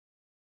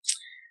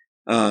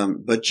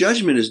 But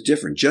judgment is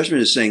different.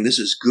 Judgment is saying this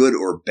is good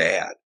or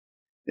bad.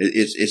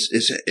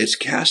 It's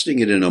casting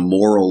it in a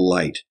moral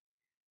light.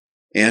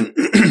 And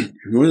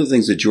one of the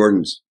things that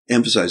Jordan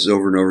emphasizes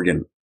over and over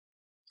again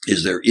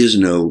is there is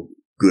no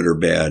good or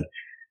bad,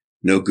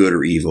 no good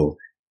or evil.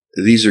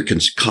 These are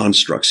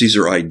constructs. These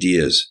are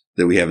ideas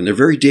that we have, and they're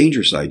very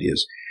dangerous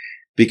ideas,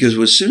 because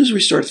as soon as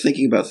we start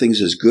thinking about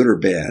things as good or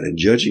bad and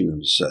judging them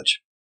as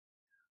such,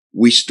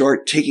 we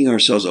start taking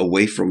ourselves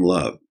away from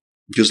love,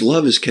 because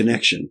love is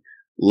connection.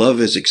 Love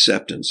is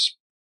acceptance.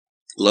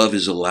 Love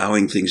is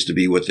allowing things to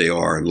be what they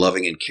are and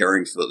loving and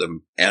caring for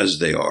them as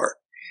they are.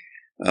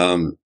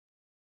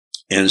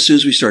 And as soon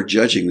as we start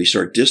judging, we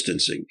start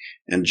distancing,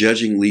 and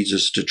judging leads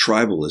us to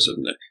tribalism.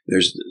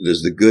 There's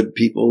the good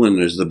people and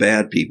there's the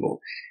bad people.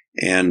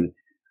 And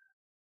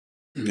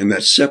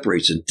that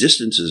separates and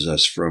distances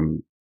us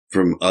from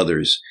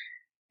others.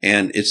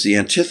 And it's the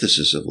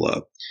antithesis of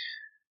love.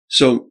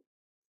 So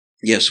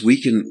yes,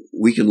 we can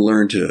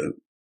learn to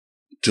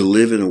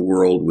live in a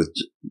world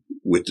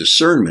with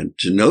discernment,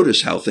 to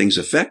notice how things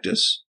affect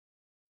us,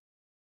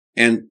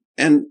 and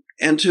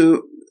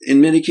to,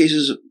 in many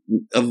cases,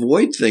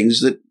 avoid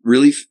things that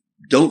really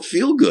don't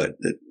feel good,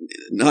 that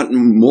not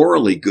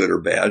morally good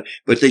or bad,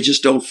 but they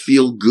just don't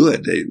feel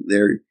good.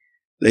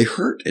 They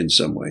hurt in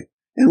some way,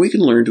 and we can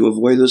learn to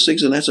avoid those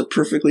things, and that's a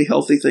perfectly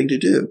healthy thing to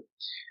do.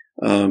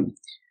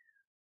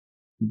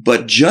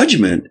 But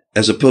judgment,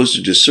 as opposed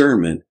to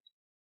discernment,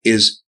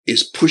 is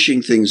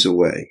pushing things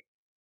away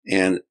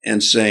and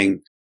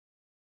saying,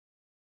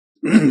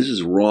 this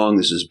is wrong,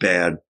 this is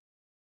bad.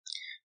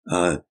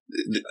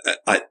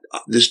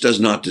 This does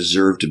not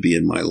deserve to be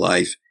in my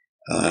life.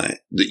 That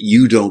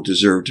you don't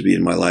deserve to be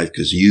in my life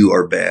because you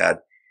are bad.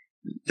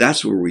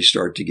 That's where we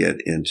start to get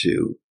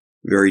into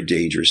very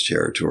dangerous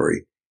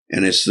territory.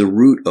 And it's the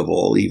root of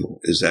all evil,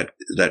 is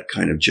that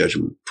kind of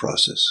judgment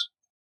process.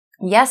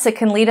 Yes, it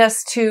can lead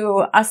us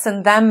to us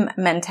and them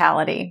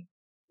mentality.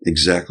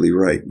 Exactly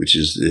right, which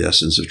is the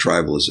essence of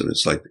tribalism.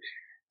 It's like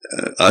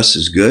us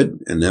is good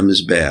and them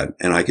is bad,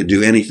 and I can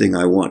do anything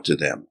I want to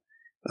them,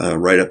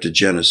 right up to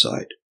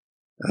genocide.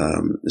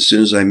 As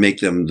soon as I make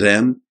them,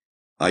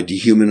 I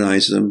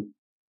dehumanize them.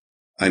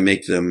 I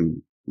make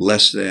them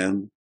less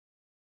than,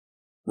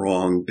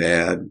 wrong,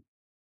 bad,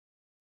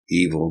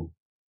 evil.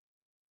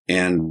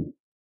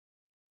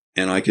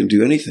 and I can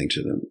do anything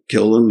to them,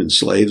 kill them,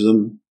 enslave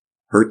them,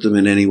 hurt them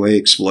in any way,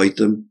 exploit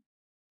them.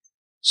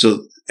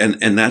 So,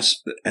 and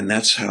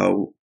that's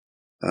how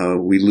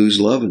we lose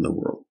love in the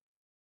world.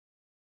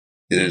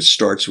 And it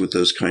starts with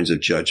those kinds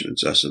of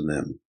judgments, us and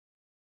them.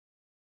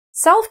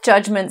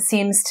 Self-judgment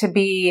seems to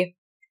be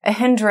a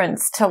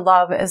hindrance to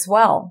love as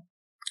well.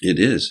 It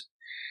is.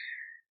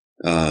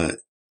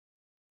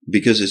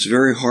 Because it's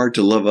very hard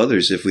to love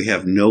others if we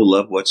have no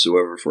love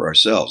whatsoever for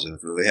ourselves.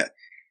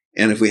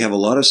 And if we have a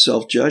lot of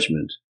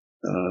self-judgment,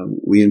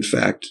 we in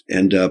fact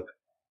end up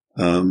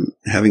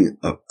having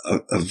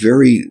a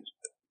very,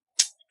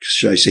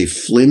 should I say,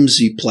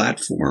 flimsy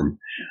platform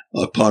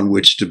upon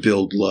which to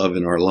build love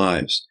in our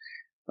lives.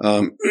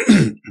 And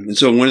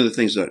so one of the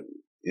things that,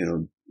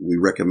 we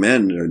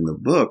recommend in the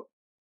book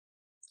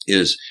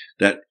is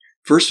that,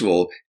 first of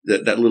all,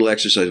 that little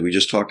exercise we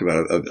just talked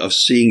about of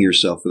seeing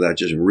yourself without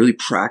judgment, really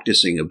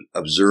practicing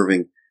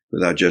observing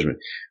without judgment,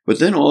 but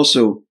then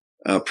also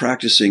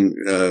practicing,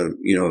 a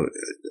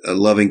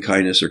loving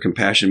kindness or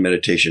compassion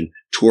meditation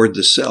toward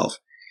the self.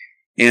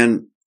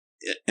 And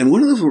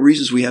one of the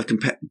reasons we have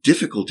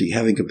difficulty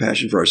having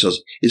compassion for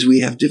ourselves is we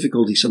have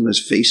difficulty sometimes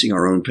facing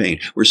our own pain.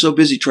 We're so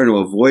busy trying to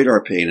avoid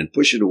our pain and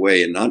push it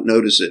away and not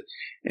notice it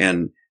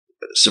and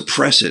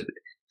suppress it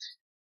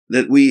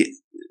that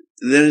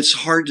then it's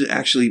hard to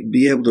actually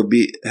be able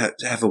to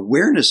have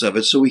awareness of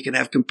it so we can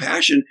have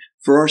compassion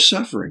for our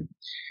suffering.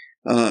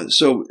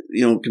 So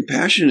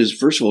compassion is,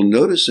 first of all,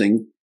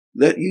 noticing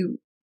that you,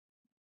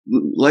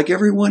 like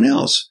everyone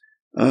else,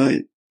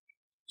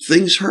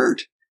 things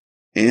hurt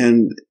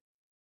and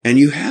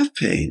you have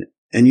pain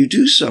and you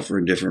do suffer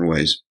in different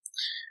ways.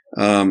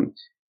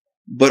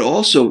 But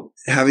also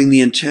having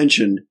the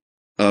intention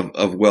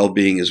of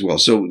well-being as well.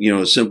 So,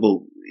 a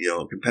simple,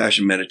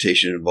 compassion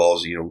meditation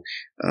involves,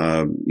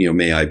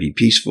 may I be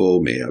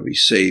peaceful, may I be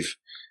safe,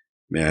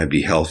 may I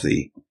be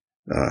healthy,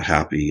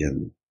 happy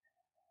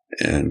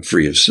and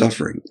free of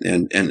suffering.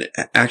 And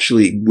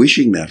actually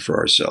wishing that for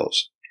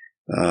ourselves,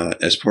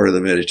 as part of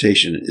the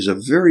meditation is a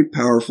very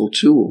powerful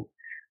tool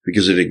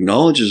because it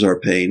acknowledges our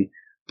pain,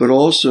 but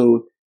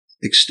also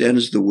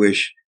extends the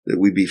wish that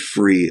we be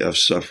free of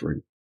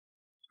suffering.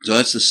 So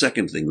that's the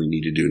second thing we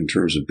need to do in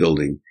terms of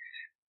building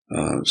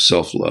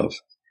self-love.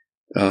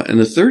 And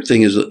the third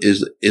thing is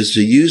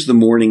to use the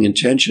morning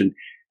intention.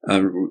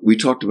 We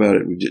talked about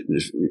it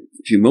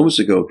a few moments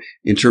ago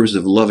in terms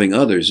of loving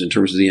others, in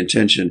terms of the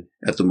intention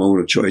at the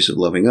moment of choice of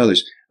loving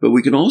others. But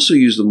we can also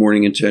use the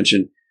morning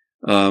intention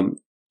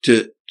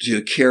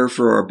to care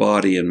for our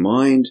body and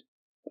mind,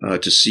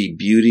 to see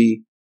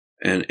beauty,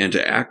 and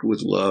to act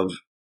with love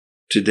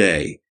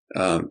today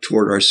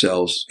toward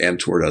ourselves and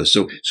toward others.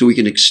 So we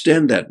can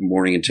extend that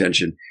morning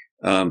intention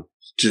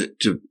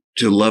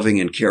to loving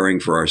and caring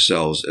for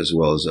ourselves as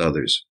well as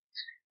others.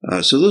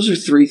 So those are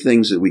three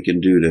things that we can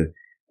do to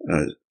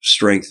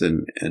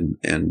strengthen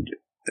and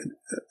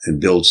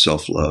build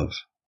self-love.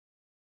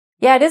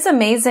 Yeah, it is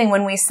amazing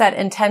when we set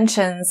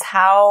intentions,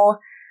 how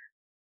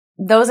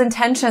those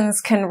intentions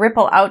can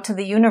ripple out to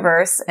the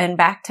universe and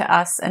back to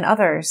us and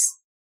others.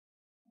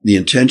 The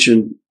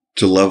intention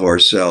to love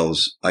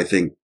ourselves, I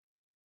think,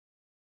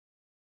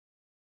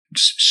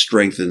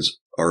 strengthens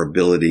our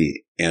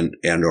ability and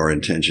our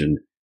intention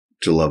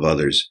to love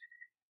others.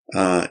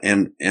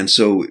 And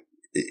so,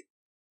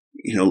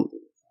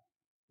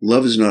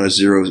 love is not a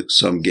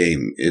zero-sum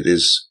game. It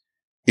is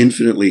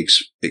infinitely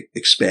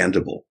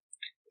expandable.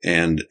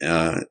 And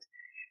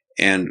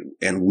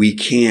we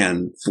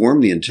can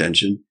form the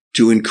intention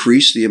to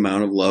increase the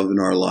amount of love in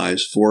our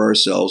lives for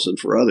ourselves and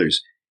for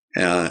others.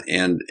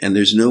 And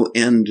there's no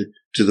end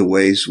to the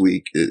ways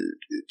the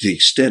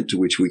extent to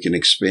which we can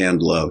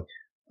expand love.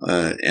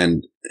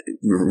 And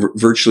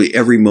virtually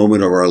every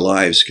moment of our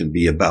lives can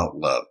be about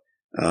love,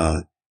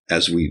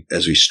 as we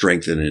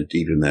strengthen and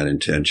deepen that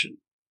intention.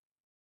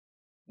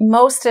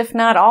 Most, if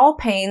not all,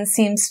 pain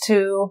seems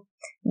to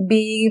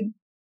be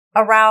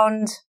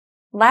around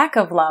lack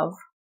of love.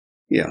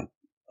 Yeah.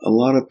 A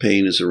lot of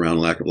pain is around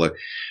lack of love,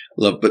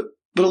 but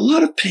a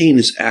lot of pain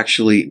is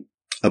actually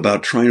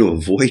about trying to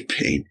avoid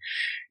pain.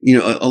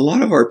 A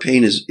lot of our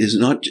pain is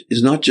not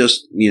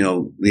just,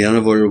 the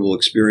unavoidable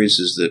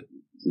experiences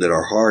that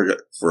are hard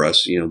for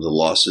us, the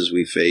losses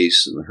we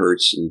face and the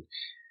hurts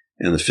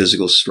and the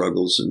physical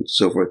struggles and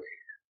so forth.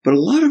 But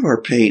a lot of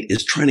our pain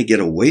is trying to get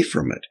away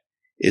from it,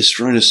 is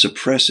trying to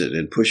suppress it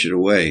and push it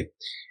away.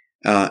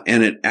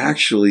 And it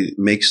actually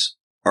makes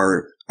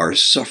our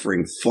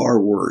suffering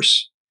far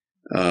worse.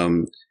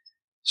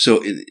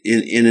 So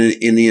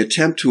in the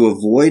attempt to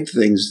avoid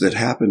things that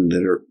happen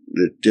that are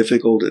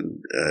difficult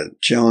and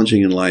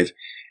challenging in life,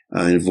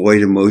 and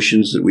avoid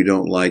emotions that we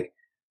don't like,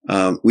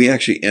 we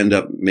actually end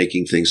up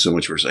making things so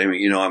much worse. I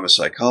mean, I'm a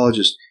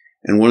psychologist,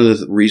 and one of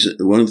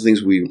the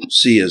things we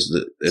see as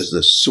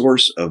the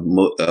source of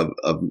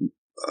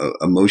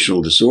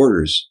emotional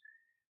disorders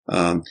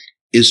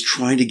is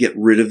trying to get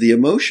rid of the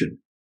emotion,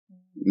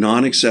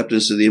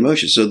 non-acceptance of the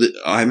emotion. So that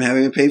I'm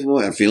having a painful,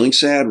 I'm feeling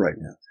sad right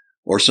now,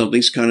 or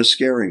something's kind of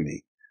scaring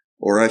me,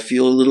 or I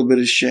feel a little bit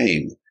of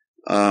shame.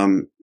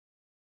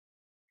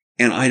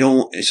 And I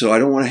don't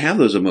want to have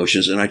those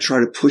emotions, and I try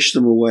to push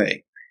them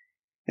away.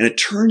 And it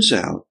turns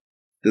out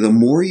that the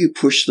more you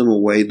push them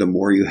away, the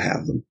more you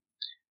have them.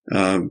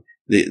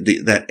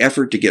 That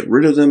effort to get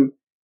rid of them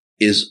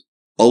is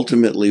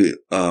ultimately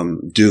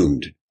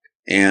doomed,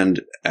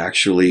 and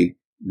actually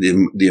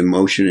the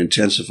emotion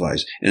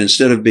intensifies. And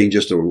instead of being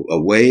just a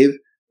wave,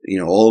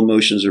 all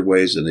emotions are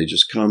waves, and they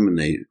just come and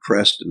they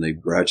crest and they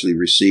gradually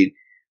recede.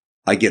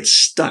 I get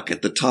stuck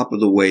at the top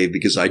of the wave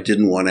because I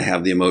didn't want to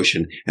have the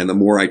emotion. And the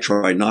more I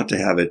try not to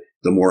have it,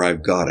 the more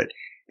I've got it.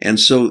 And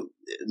so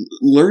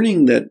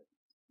learning that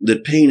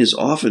pain is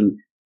often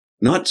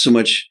not so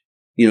much,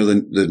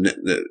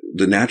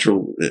 the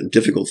natural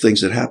difficult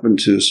things that happen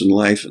to us in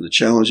life, and the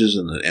challenges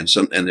and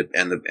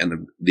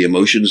the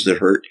emotions that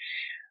hurt,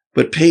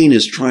 but pain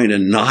is trying to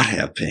not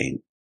have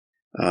pain.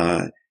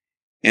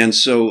 And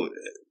so,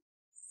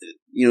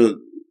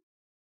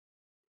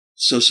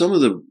 so some of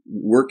the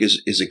work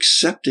is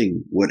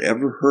accepting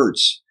whatever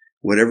hurts,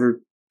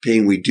 whatever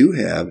pain we do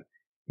have,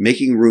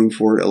 making room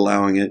for it,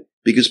 allowing it,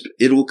 because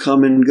it will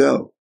come and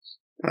go.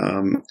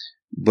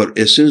 But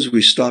as soon as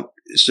we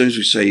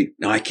say,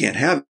 no, I can't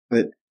have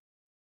it,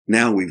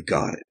 now we've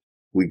got it.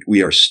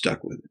 We are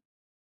stuck with it.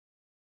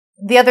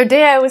 The other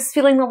day I was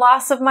feeling the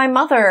loss of my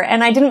mother,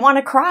 and I didn't want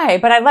to cry,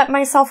 but I let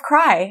myself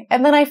cry,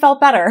 and then I felt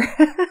better.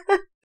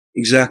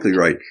 Exactly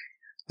right.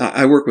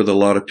 I work with a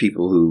lot of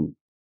people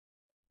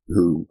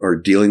who are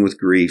dealing with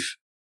grief.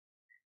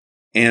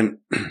 And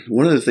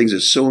one of the things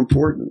that's so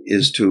important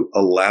is to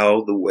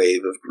allow the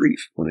wave of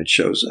grief when it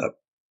shows up.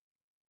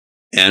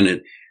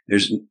 And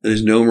there's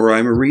no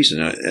rhyme or reason.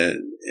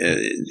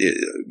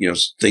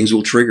 Things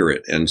will trigger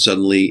it, and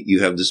suddenly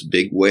you have this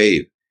big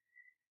wave.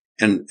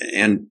 And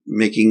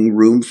making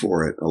room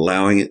for it,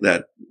 allowing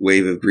that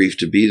wave of grief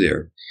to be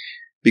there.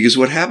 Because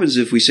what happens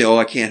if we say, oh,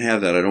 I can't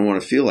have that, I don't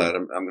want to feel that,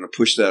 I'm going to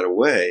push that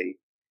away,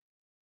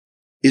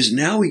 is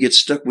now we get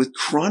stuck with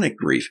chronic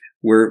grief,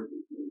 where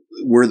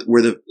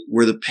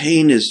the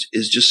pain is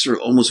just sort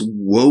of almost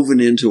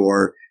woven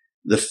into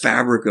the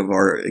fabric of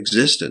our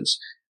existence.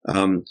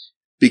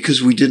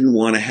 Because we didn't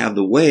want to have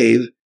the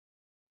wave,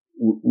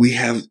 we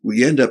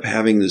end up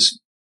having this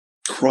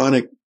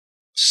chronic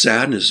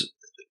sadness,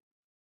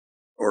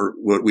 or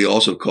what we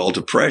also call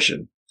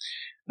depression.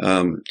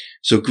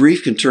 So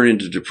grief can turn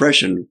into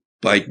depression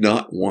by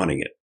not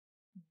wanting it,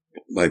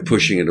 by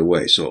pushing it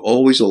away. So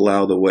always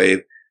allow the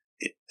wave,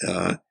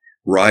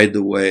 ride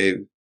the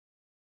wave,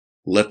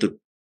 let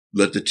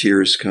the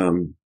tears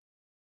come.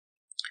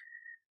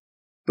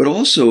 But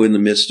also in the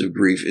midst of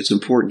grief, it's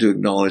important to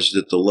acknowledge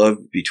that the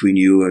love between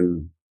you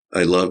and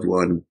a loved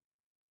one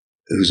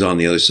who's on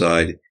the other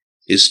side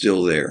is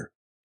still there,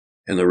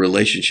 and the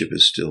relationship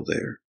is still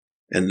there.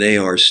 And they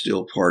are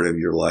still part of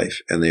your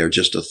life, and they are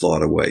just a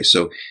thought away.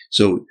 So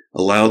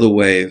allow the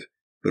wave,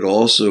 but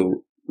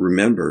also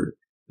remember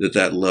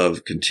that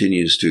love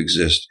continues to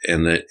exist,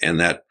 and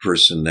that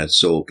person, that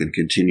soul, can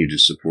continue to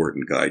support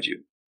and guide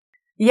you.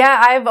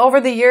 Yeah, I've over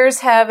the years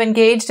have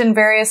engaged in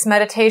various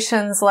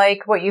meditations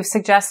like what you've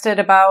suggested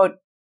about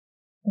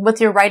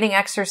with your writing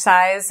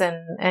exercise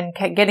and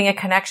getting a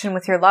connection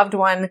with your loved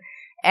one.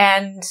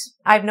 And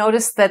I've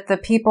noticed that the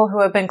people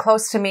who have been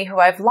close to me who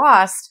I've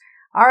lost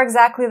are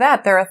exactly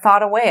that. They're a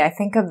thought away. I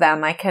think of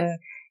them. I can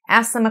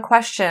ask them a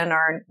question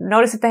or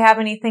notice if they have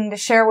anything to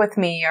share with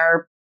me,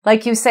 or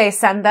like you say,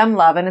 send them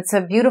love. And it's a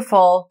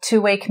beautiful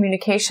two-way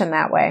communication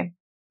that way.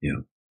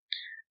 Yeah,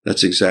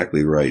 that's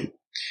exactly right.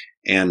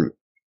 And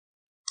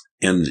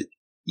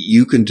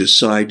you can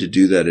decide to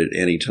do that at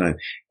any time.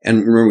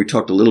 And remember, we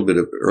talked a little bit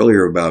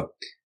earlier about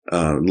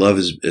love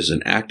as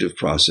an active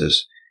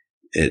process.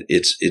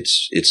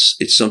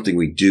 It's something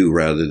we do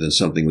rather than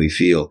something we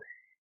feel.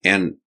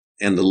 And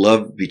the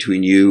love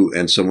between you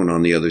and someone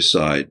on the other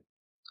side,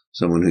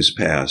 someone who's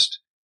passed,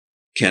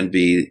 can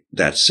be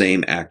that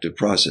same active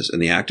process.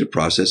 And the active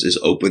process is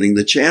opening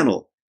the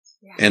channel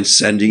and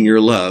sending your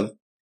love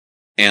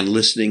and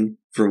listening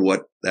for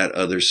what that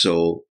other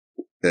soul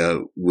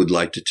would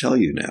like to tell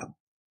you now.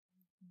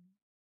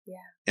 Yeah.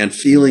 And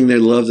feeling their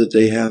love that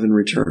they have in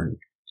return.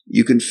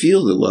 You can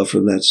feel the love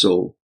from that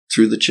soul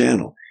through the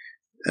channel.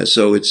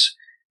 So it's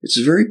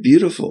very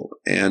beautiful.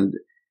 And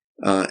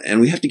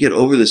we have to get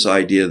over this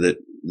idea that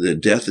the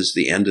death is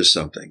the end of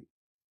something.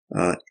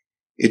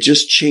 It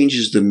just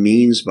changes the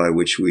means by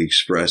which we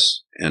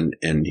express and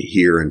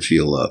hear and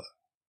feel love.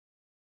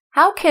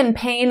 How can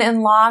pain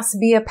and loss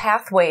be a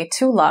pathway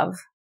to love?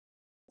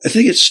 I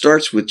think it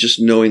starts with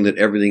just knowing that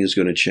everything is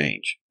going to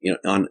change. In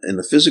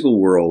the physical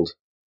world,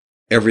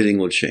 everything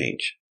will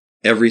change.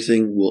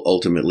 Everything will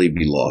ultimately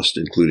be lost,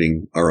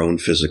 including our own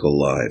physical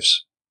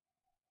lives.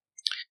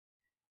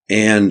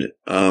 And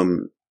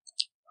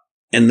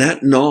that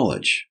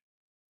knowledge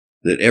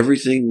that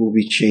everything will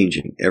be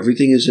changing,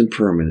 everything is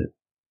impermanent,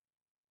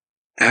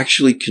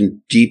 actually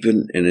can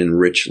deepen and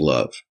enrich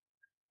love.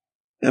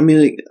 I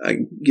mean, I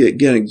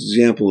get an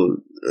example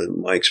of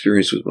my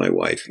experience with my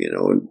wife,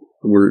 and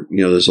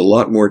there's a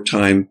lot more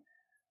time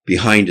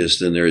behind us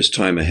than there is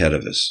time ahead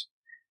of us.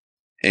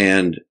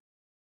 And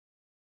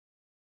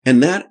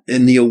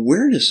the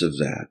awareness of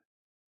that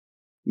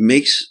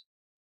makes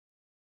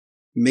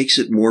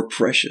it more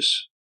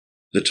precious.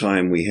 The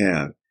time we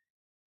have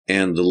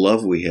and the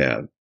love we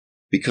have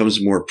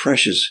becomes more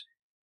precious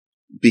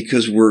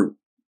because we're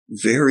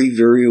very,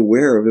 very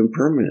aware of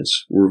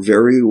impermanence. We're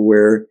very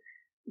aware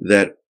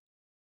that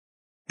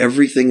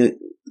everything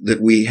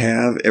that we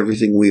have,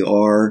 everything we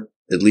are,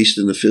 at least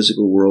in the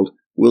physical world,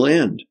 will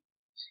end.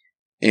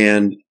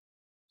 And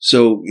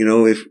so,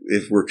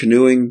 if we're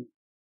canoeing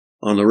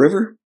on the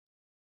river,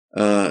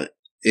 we're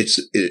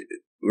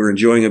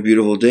enjoying a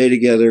beautiful day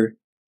together.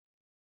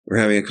 We're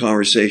having a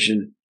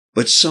conversation,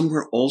 but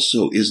somewhere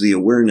also is the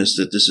awareness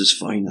that this is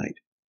finite.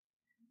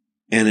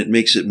 And it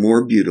makes it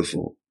more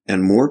beautiful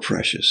and more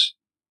precious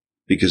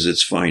because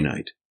it's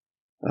finite.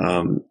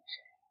 And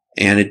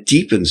it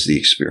deepens the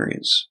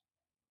experience,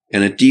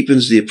 and it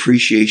deepens the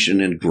appreciation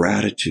and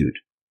gratitude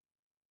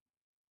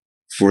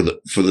for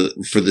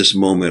this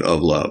moment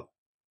of love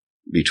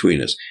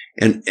between us.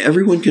 And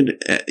everyone can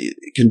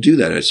do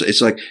that.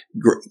 It's like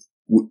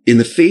in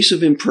the face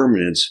of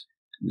impermanence,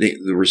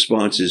 the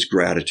response is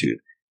gratitude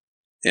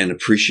and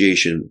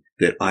appreciation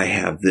that I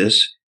have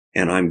this,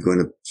 and I'm going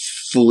to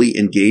fully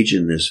engage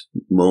in this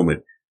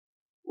moment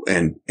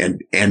and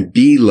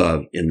be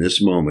love in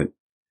this moment,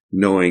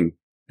 knowing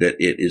that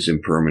it is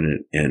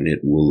impermanent and it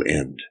will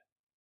end.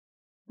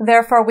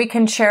 Therefore, we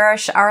can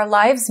cherish our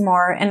lives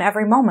more in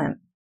every moment.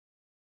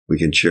 We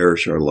can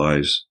cherish our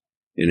lives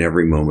in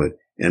every moment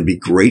and be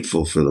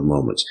grateful for the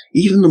moments,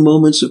 even the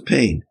moments of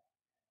pain,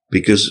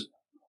 because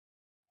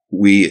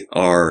we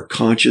are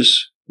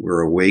conscious, we're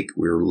awake,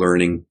 we're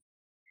learning.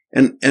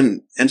 And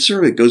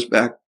sort of it goes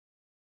back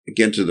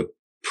again to the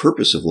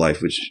purpose of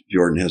life, which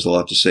Jordan has a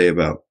lot to say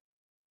about.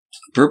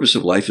 The purpose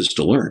of life is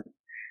to learn.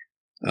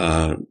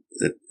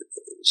 That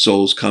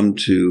souls come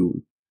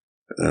to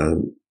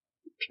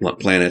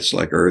planets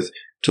like Earth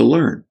to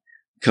learn,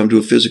 come to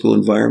a physical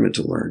environment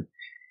to learn.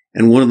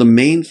 And one of the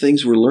main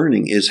things we're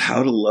learning is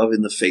how to love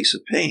in the face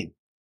of pain.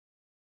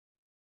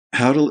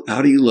 How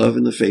do you love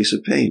in the face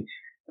of pain?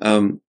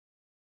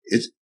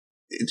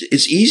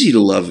 It's easy to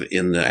love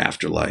in the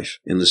afterlife,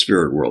 in the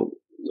spirit world.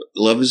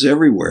 Love is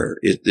everywhere.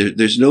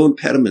 There's no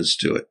impediments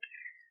to it.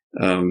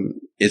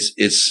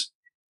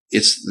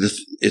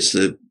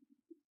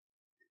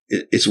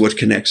 It's what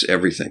connects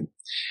everything.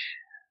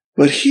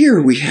 But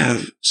here we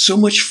have so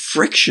much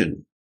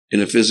friction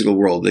in a physical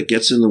world that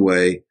gets in the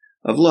way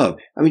of love.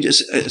 I mean,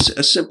 just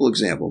a simple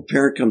example. A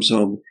parent comes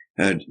home,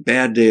 had a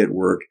bad day at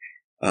work.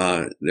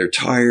 They're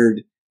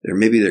tired.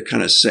 They're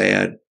kind of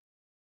sad.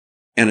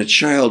 And a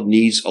child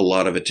needs a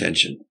lot of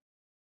attention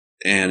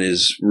and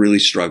is really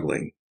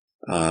struggling.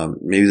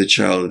 Maybe the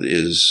child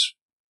is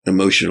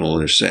emotional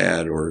or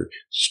sad or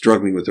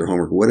struggling with their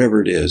homework,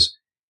 whatever it is.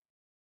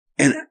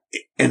 And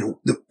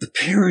the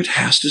parent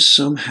has to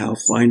somehow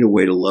find a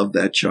way to love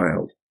that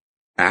child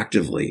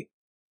actively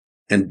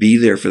and be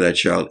there for that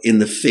child in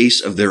the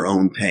face of their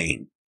own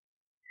pain.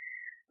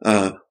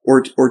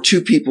 Or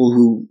two people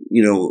who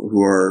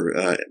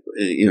are,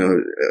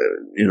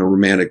 in a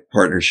romantic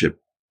partnership,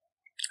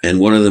 and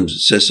one of them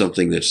says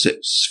something that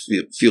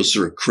feels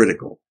sort of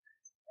critical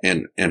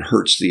and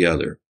hurts the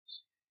other.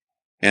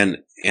 And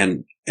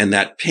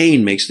that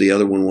pain makes the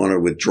other one want to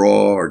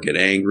withdraw or get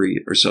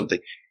angry or something.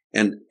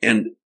 And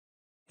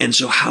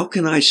so how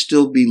can I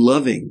still be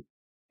loving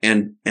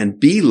and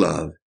be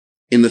love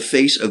in the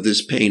face of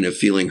this pain of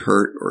feeling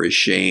hurt or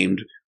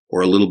ashamed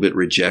or a little bit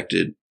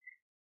rejected?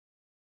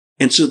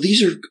 And so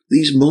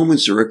these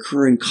moments are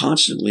occurring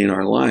constantly in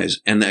our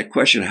lives. And that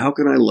question, how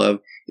can I love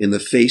in the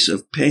face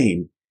of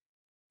pain,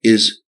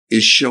 is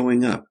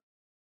showing up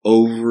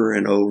over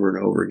and over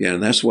and over again.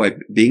 And that's why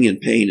being in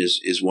pain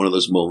is one of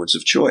those moments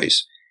of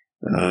choice.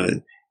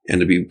 And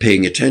to be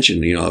paying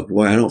attention,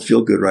 boy, I don't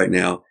feel good right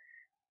now.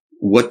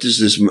 What does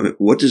this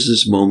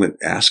moment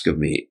ask of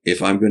me?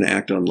 If I'm going to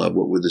act on love,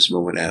 what would this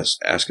moment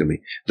ask of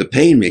me? The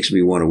pain makes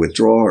me want to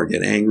withdraw or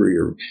get angry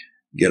or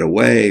get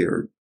away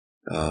or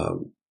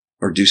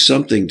do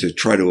something to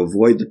try to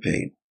avoid the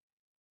pain.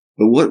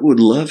 But what would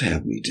love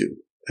have me do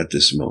at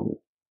this moment?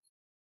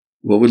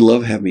 What would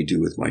love have me do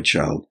with my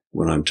child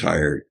when I'm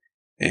tired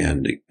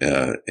and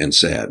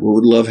sad? What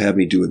would love have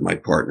me do with my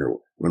partner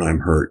when I'm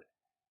hurt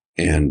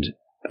and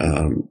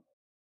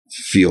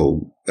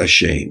feel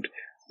ashamed?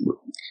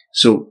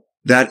 So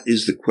that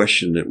is the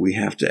question that we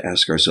have to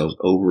ask ourselves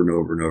over and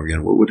over and over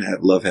again. What would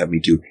love have me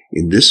do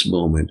in this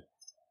moment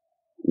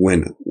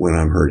when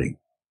I'm hurting?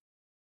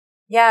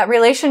 Yeah,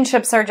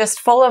 relationships are just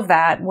full of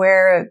that,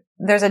 where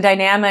there's a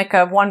dynamic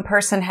of one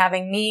person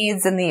having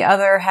needs and the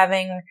other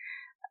having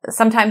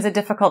sometimes a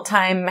difficult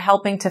time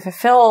helping to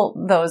fulfill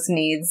those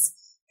needs.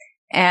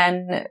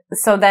 And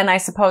so then I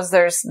suppose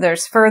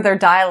there's further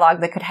dialogue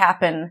that could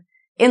happen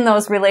in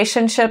those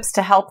relationships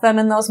to help them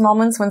in those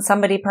moments when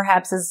somebody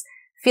perhaps is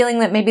feeling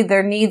that maybe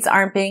their needs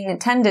aren't being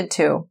attended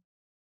to.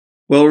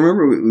 Well,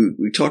 remember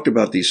we talked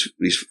about these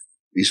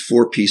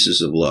four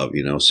pieces of love,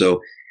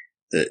 so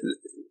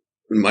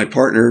my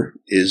partner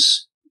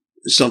is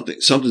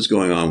something's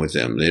going on with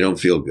them. They don't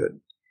feel good.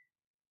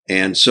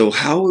 And so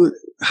how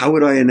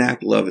would I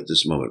enact love at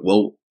this moment?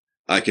 Well,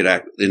 I could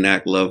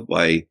enact love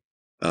by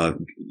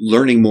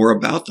learning more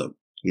about them.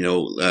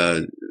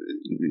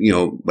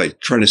 By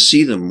trying to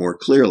see them more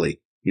clearly.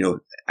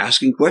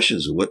 Asking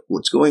questions.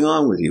 What's going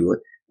on with you?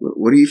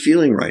 What are you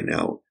feeling right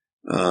now?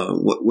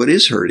 What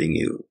is hurting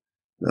you?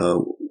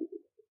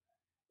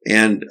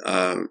 And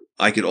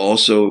I could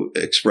also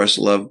express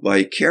love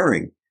by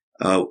caring.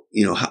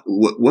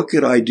 What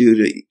could I do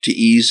to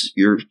ease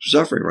your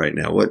suffering right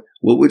now? What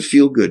would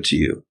feel good to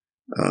you?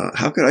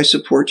 How could I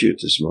support you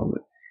at this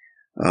moment?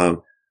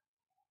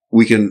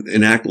 We can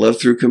enact love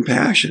through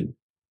compassion,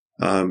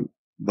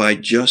 by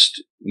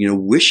just,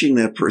 wishing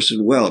that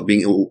person well,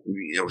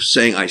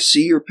 saying, I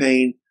see your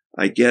pain.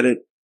 I get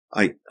it.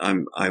 I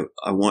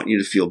want you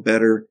to feel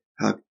better.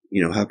 How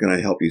can I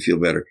help you feel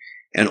better?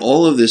 And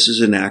all of this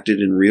is enacted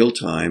in real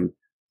time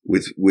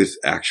with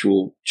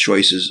actual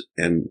choices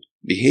and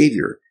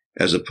behavior,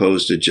 as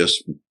opposed to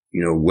just,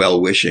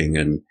 well wishing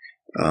and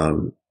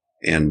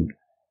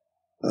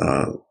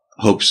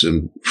hopes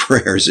and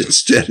prayers.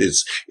 Instead,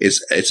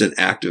 it's an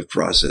active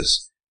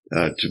process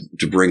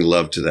to bring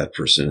love to that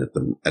person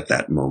at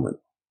that moment.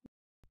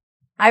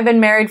 I've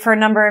been married for a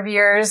number of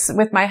years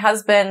with my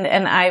husband,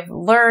 and I've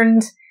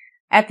learned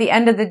at the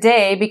end of the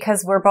day,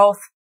 because we're both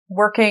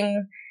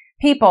working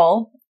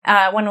people,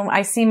 when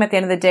I see him at the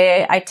end of the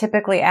day, I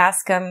typically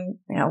ask him,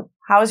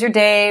 how was your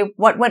day?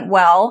 What went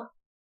well?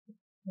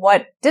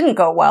 What didn't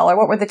go well? Or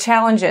what were the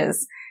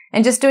challenges?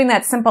 And just doing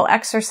that simple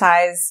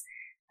exercise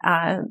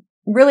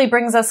really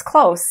brings us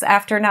close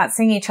after not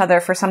seeing each other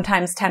for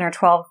sometimes 10 or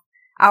 12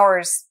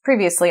 hours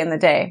previously in the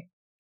day.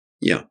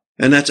 Yeah.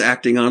 And that's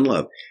acting on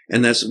love.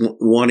 And that's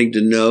wanting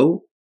to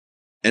know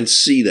and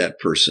see that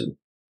person.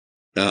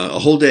 A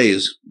whole day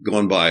has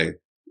gone by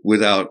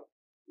without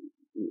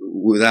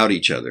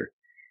each other.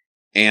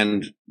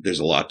 And there's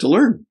a lot to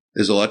learn.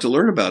 There's a lot to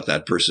learn about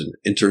that person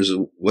in terms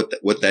of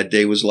what that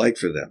day was like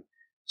for them.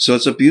 So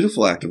it's a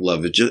beautiful act of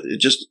love. It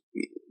just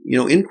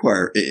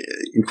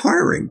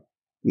inquiring,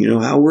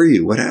 how were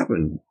you? What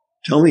happened?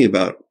 Tell me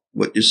about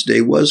what this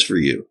day was for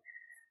you.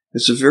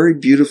 It's a very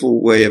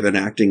beautiful way of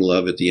enacting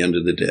love at the end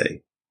of the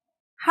day.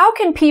 How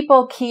can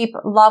people keep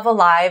love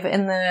alive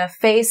in the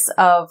face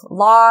of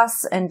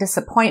loss and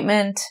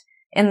disappointment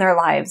in their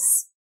lives?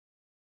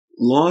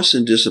 Loss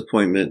and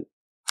disappointment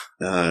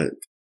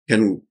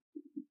can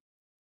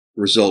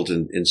result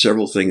in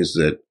several things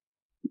that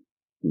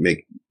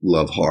make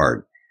love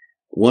hard.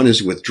 One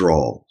is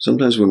withdrawal.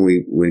 Sometimes when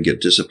we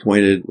get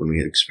disappointed, when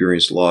we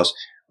experience loss,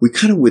 we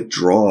kind of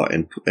withdraw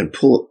and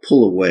pull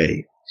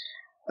away.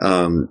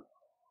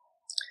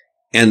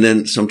 And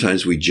then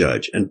sometimes we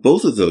judge. And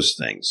both of those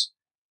things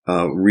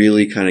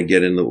really kind of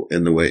get in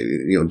the way.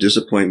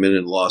 Disappointment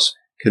and loss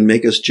can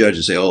make us judge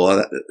and say,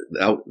 oh,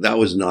 that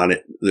was not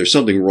it. There's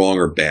something wrong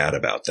or bad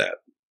about that.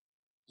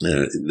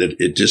 That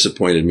it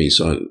disappointed me,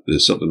 so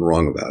there's something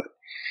wrong about it.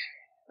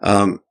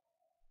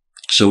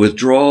 So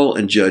withdrawal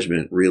and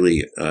judgment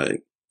really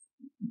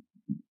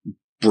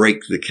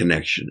break the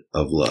connection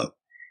of love.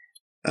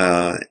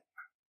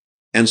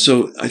 And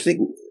so I think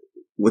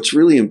what's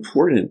really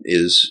important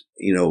is,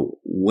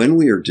 when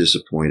we are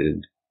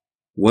disappointed,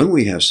 when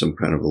we have some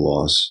kind of a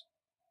loss,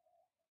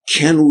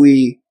 can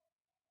we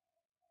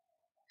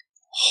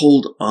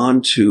hold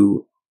on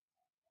to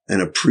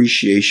an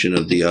appreciation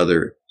of the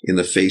other in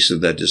the face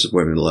of that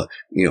disappointment and love?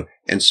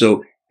 And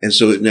so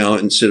now,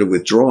 instead of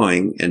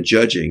withdrawing and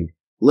judging,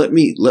 let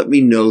me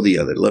know the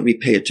other. Let me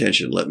pay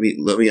attention. Let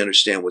me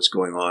understand what's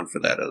going on for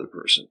that other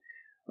person.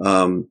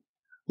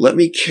 Let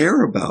me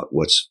care about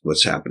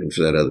what's happening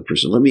for that other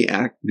person. Let me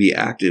be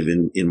active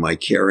in my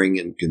caring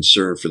and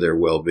concern for their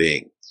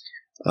well-being.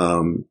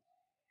 And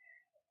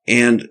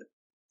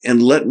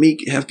let me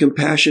have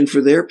compassion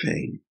for their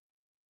pain.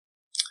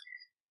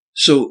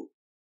 So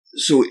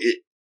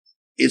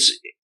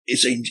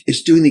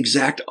it's doing the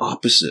exact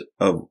opposite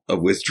of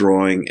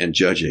withdrawing and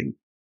judging.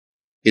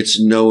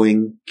 It's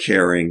knowing,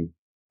 caring,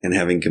 and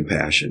having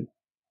compassion,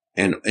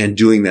 and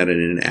doing that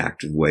in an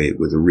active way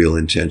with a real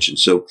intention.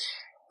 So,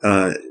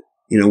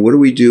 what do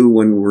we do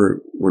when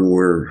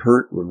we're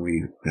hurt, when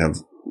we have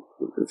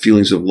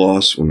feelings of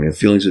loss, when we have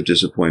feelings of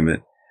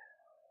disappointment?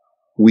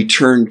 We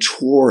turn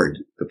toward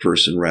the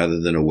person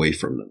rather than away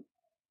from them.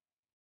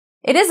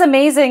 It is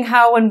amazing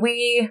how when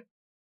we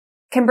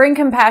can bring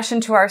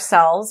compassion to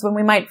ourselves, when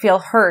we might feel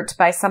hurt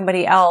by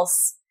somebody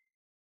else,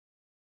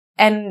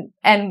 and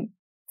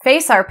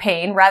face our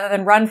pain rather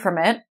than run from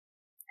it,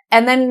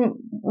 and then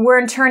we're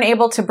in turn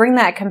able to bring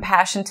that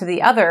compassion to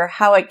the other,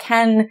 how it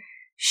can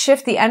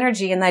shift the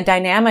energy and the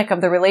dynamic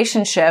of the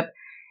relationship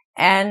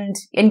and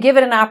give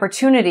it an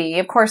opportunity.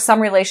 Of course, some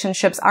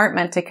relationships aren't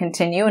meant to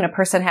continue, and a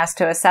person has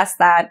to assess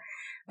that.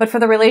 But for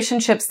the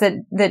relationships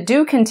that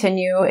do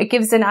continue, it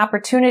gives an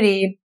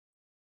opportunity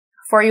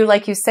for you,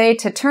 like you say,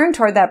 to turn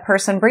toward that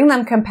person, bring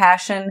them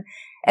compassion,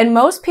 and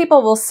most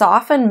people will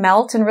soften,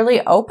 melt, and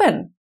really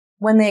open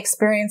when they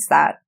experience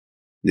that.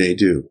 They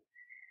do.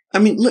 I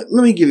mean, let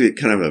me give you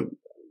kind of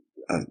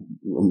a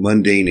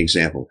mundane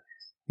example.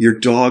 Your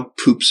dog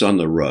poops on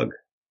the rug.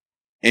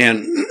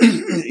 And,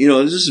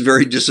 this is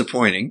very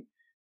disappointing.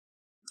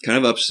 kind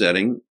of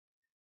upsetting.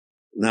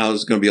 Now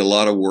there's going to be a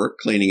lot of work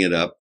cleaning it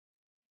up.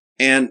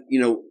 And,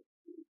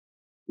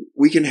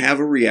 we can have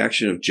a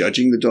reaction of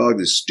judging the dog,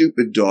 this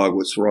stupid dog,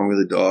 what's wrong with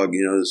the dog,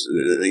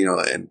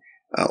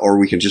 or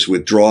we can just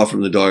withdraw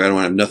from the dog. I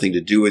don't have nothing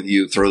to do with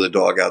you, throw the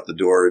dog out the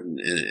door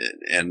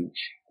and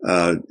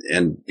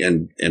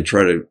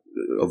try to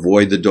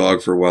avoid the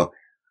dog for a while.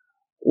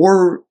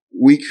 Or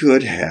we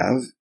could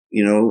have,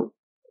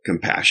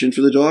 compassion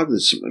for the dog.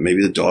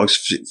 Maybe the dog's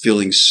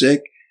feeling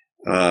sick.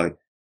 Maybe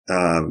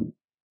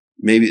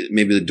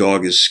the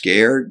dog is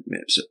scared.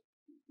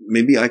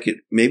 Maybe I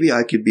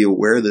could be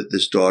aware that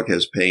this dog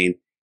has pain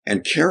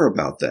and care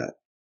about that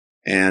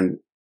and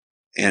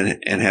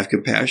have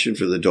compassion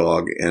for the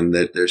dog, and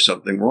that there's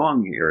something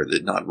wrong here,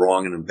 that not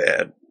wrong in a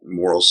bad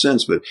moral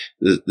sense, but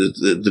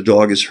the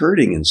dog is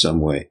hurting in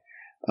some way.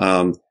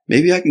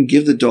 Maybe I can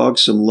give the dog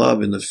some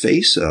love in the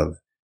face of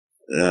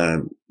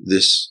the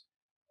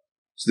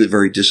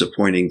very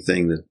disappointing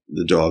thing that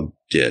the dog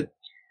did.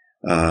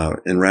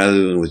 And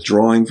rather than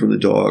withdrawing from the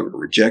dog or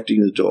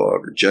rejecting the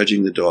dog or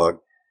judging the dog,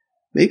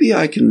 maybe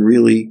I can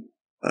really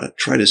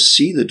try to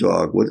see the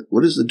dog.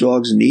 What is the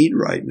dog's need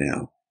right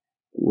now?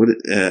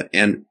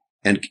 And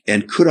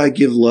could I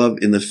give love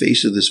in the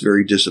face of this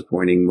very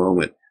disappointing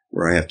moment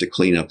where I have to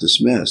clean up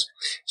this mess?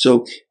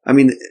 So,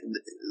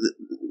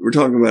 we're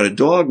talking about a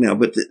dog now,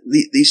 but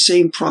these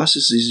same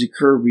processes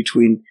occur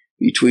between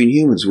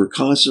humans. We're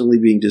constantly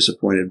being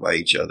disappointed by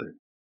each other.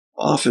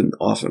 Often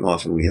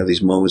we have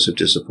these moments of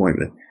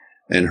disappointment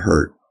and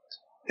hurt,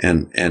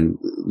 and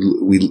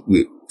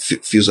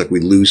feels like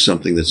we lose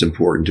something that's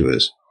important to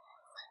us,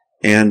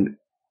 and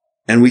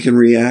we can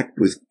react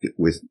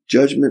with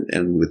judgment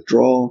and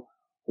withdrawal,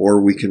 or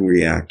we can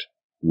react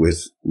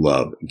with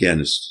love.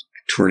 Again, it's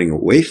turning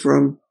away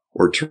from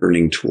or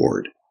turning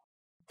toward.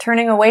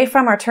 Turning away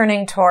from or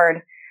turning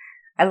toward.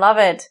 I love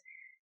it.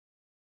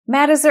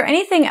 Matt, is there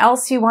anything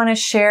else you want to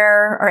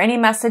share, or any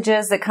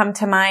messages that come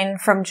to mind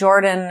from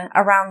Jordan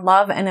around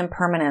love and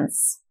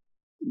impermanence?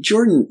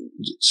 Jordan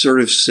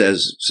sort of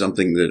says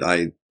something that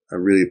I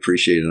really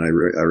appreciate and I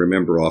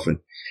remember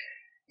often.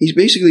 He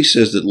basically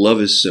says that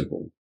love is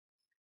simple.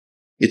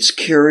 It's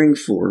caring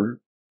for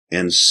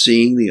and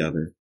seeing the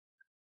other.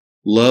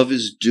 Love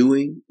is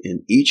doing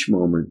in each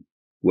moment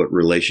what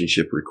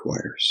relationship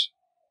requires.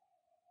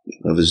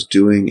 Love is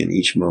doing in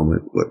each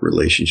moment what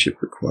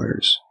relationship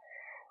requires.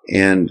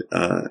 And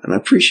I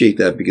appreciate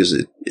that because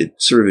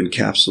it sort of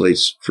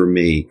encapsulates for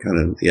me kind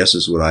of the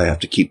essence of what I have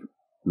to keep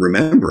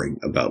remembering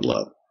about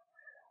love.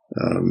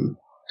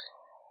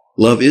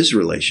 Love is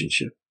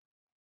relationship.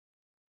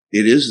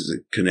 It is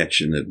the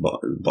connection that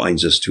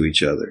binds us to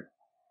each other.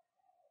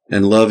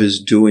 And love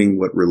is doing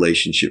what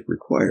relationship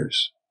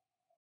requires.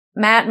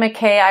 Matt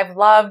McKay, I've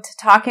loved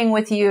talking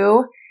with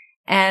you,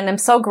 and I'm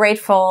so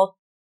grateful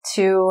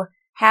to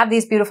have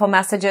these beautiful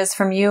messages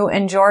from you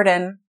and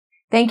Jordan.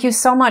 Thank you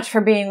so much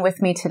for being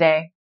with me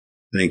today.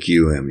 Thank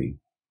you, Emmy.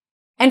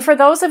 And for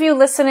those of you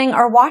listening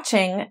or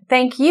watching,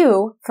 thank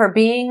you for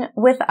being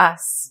with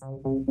us.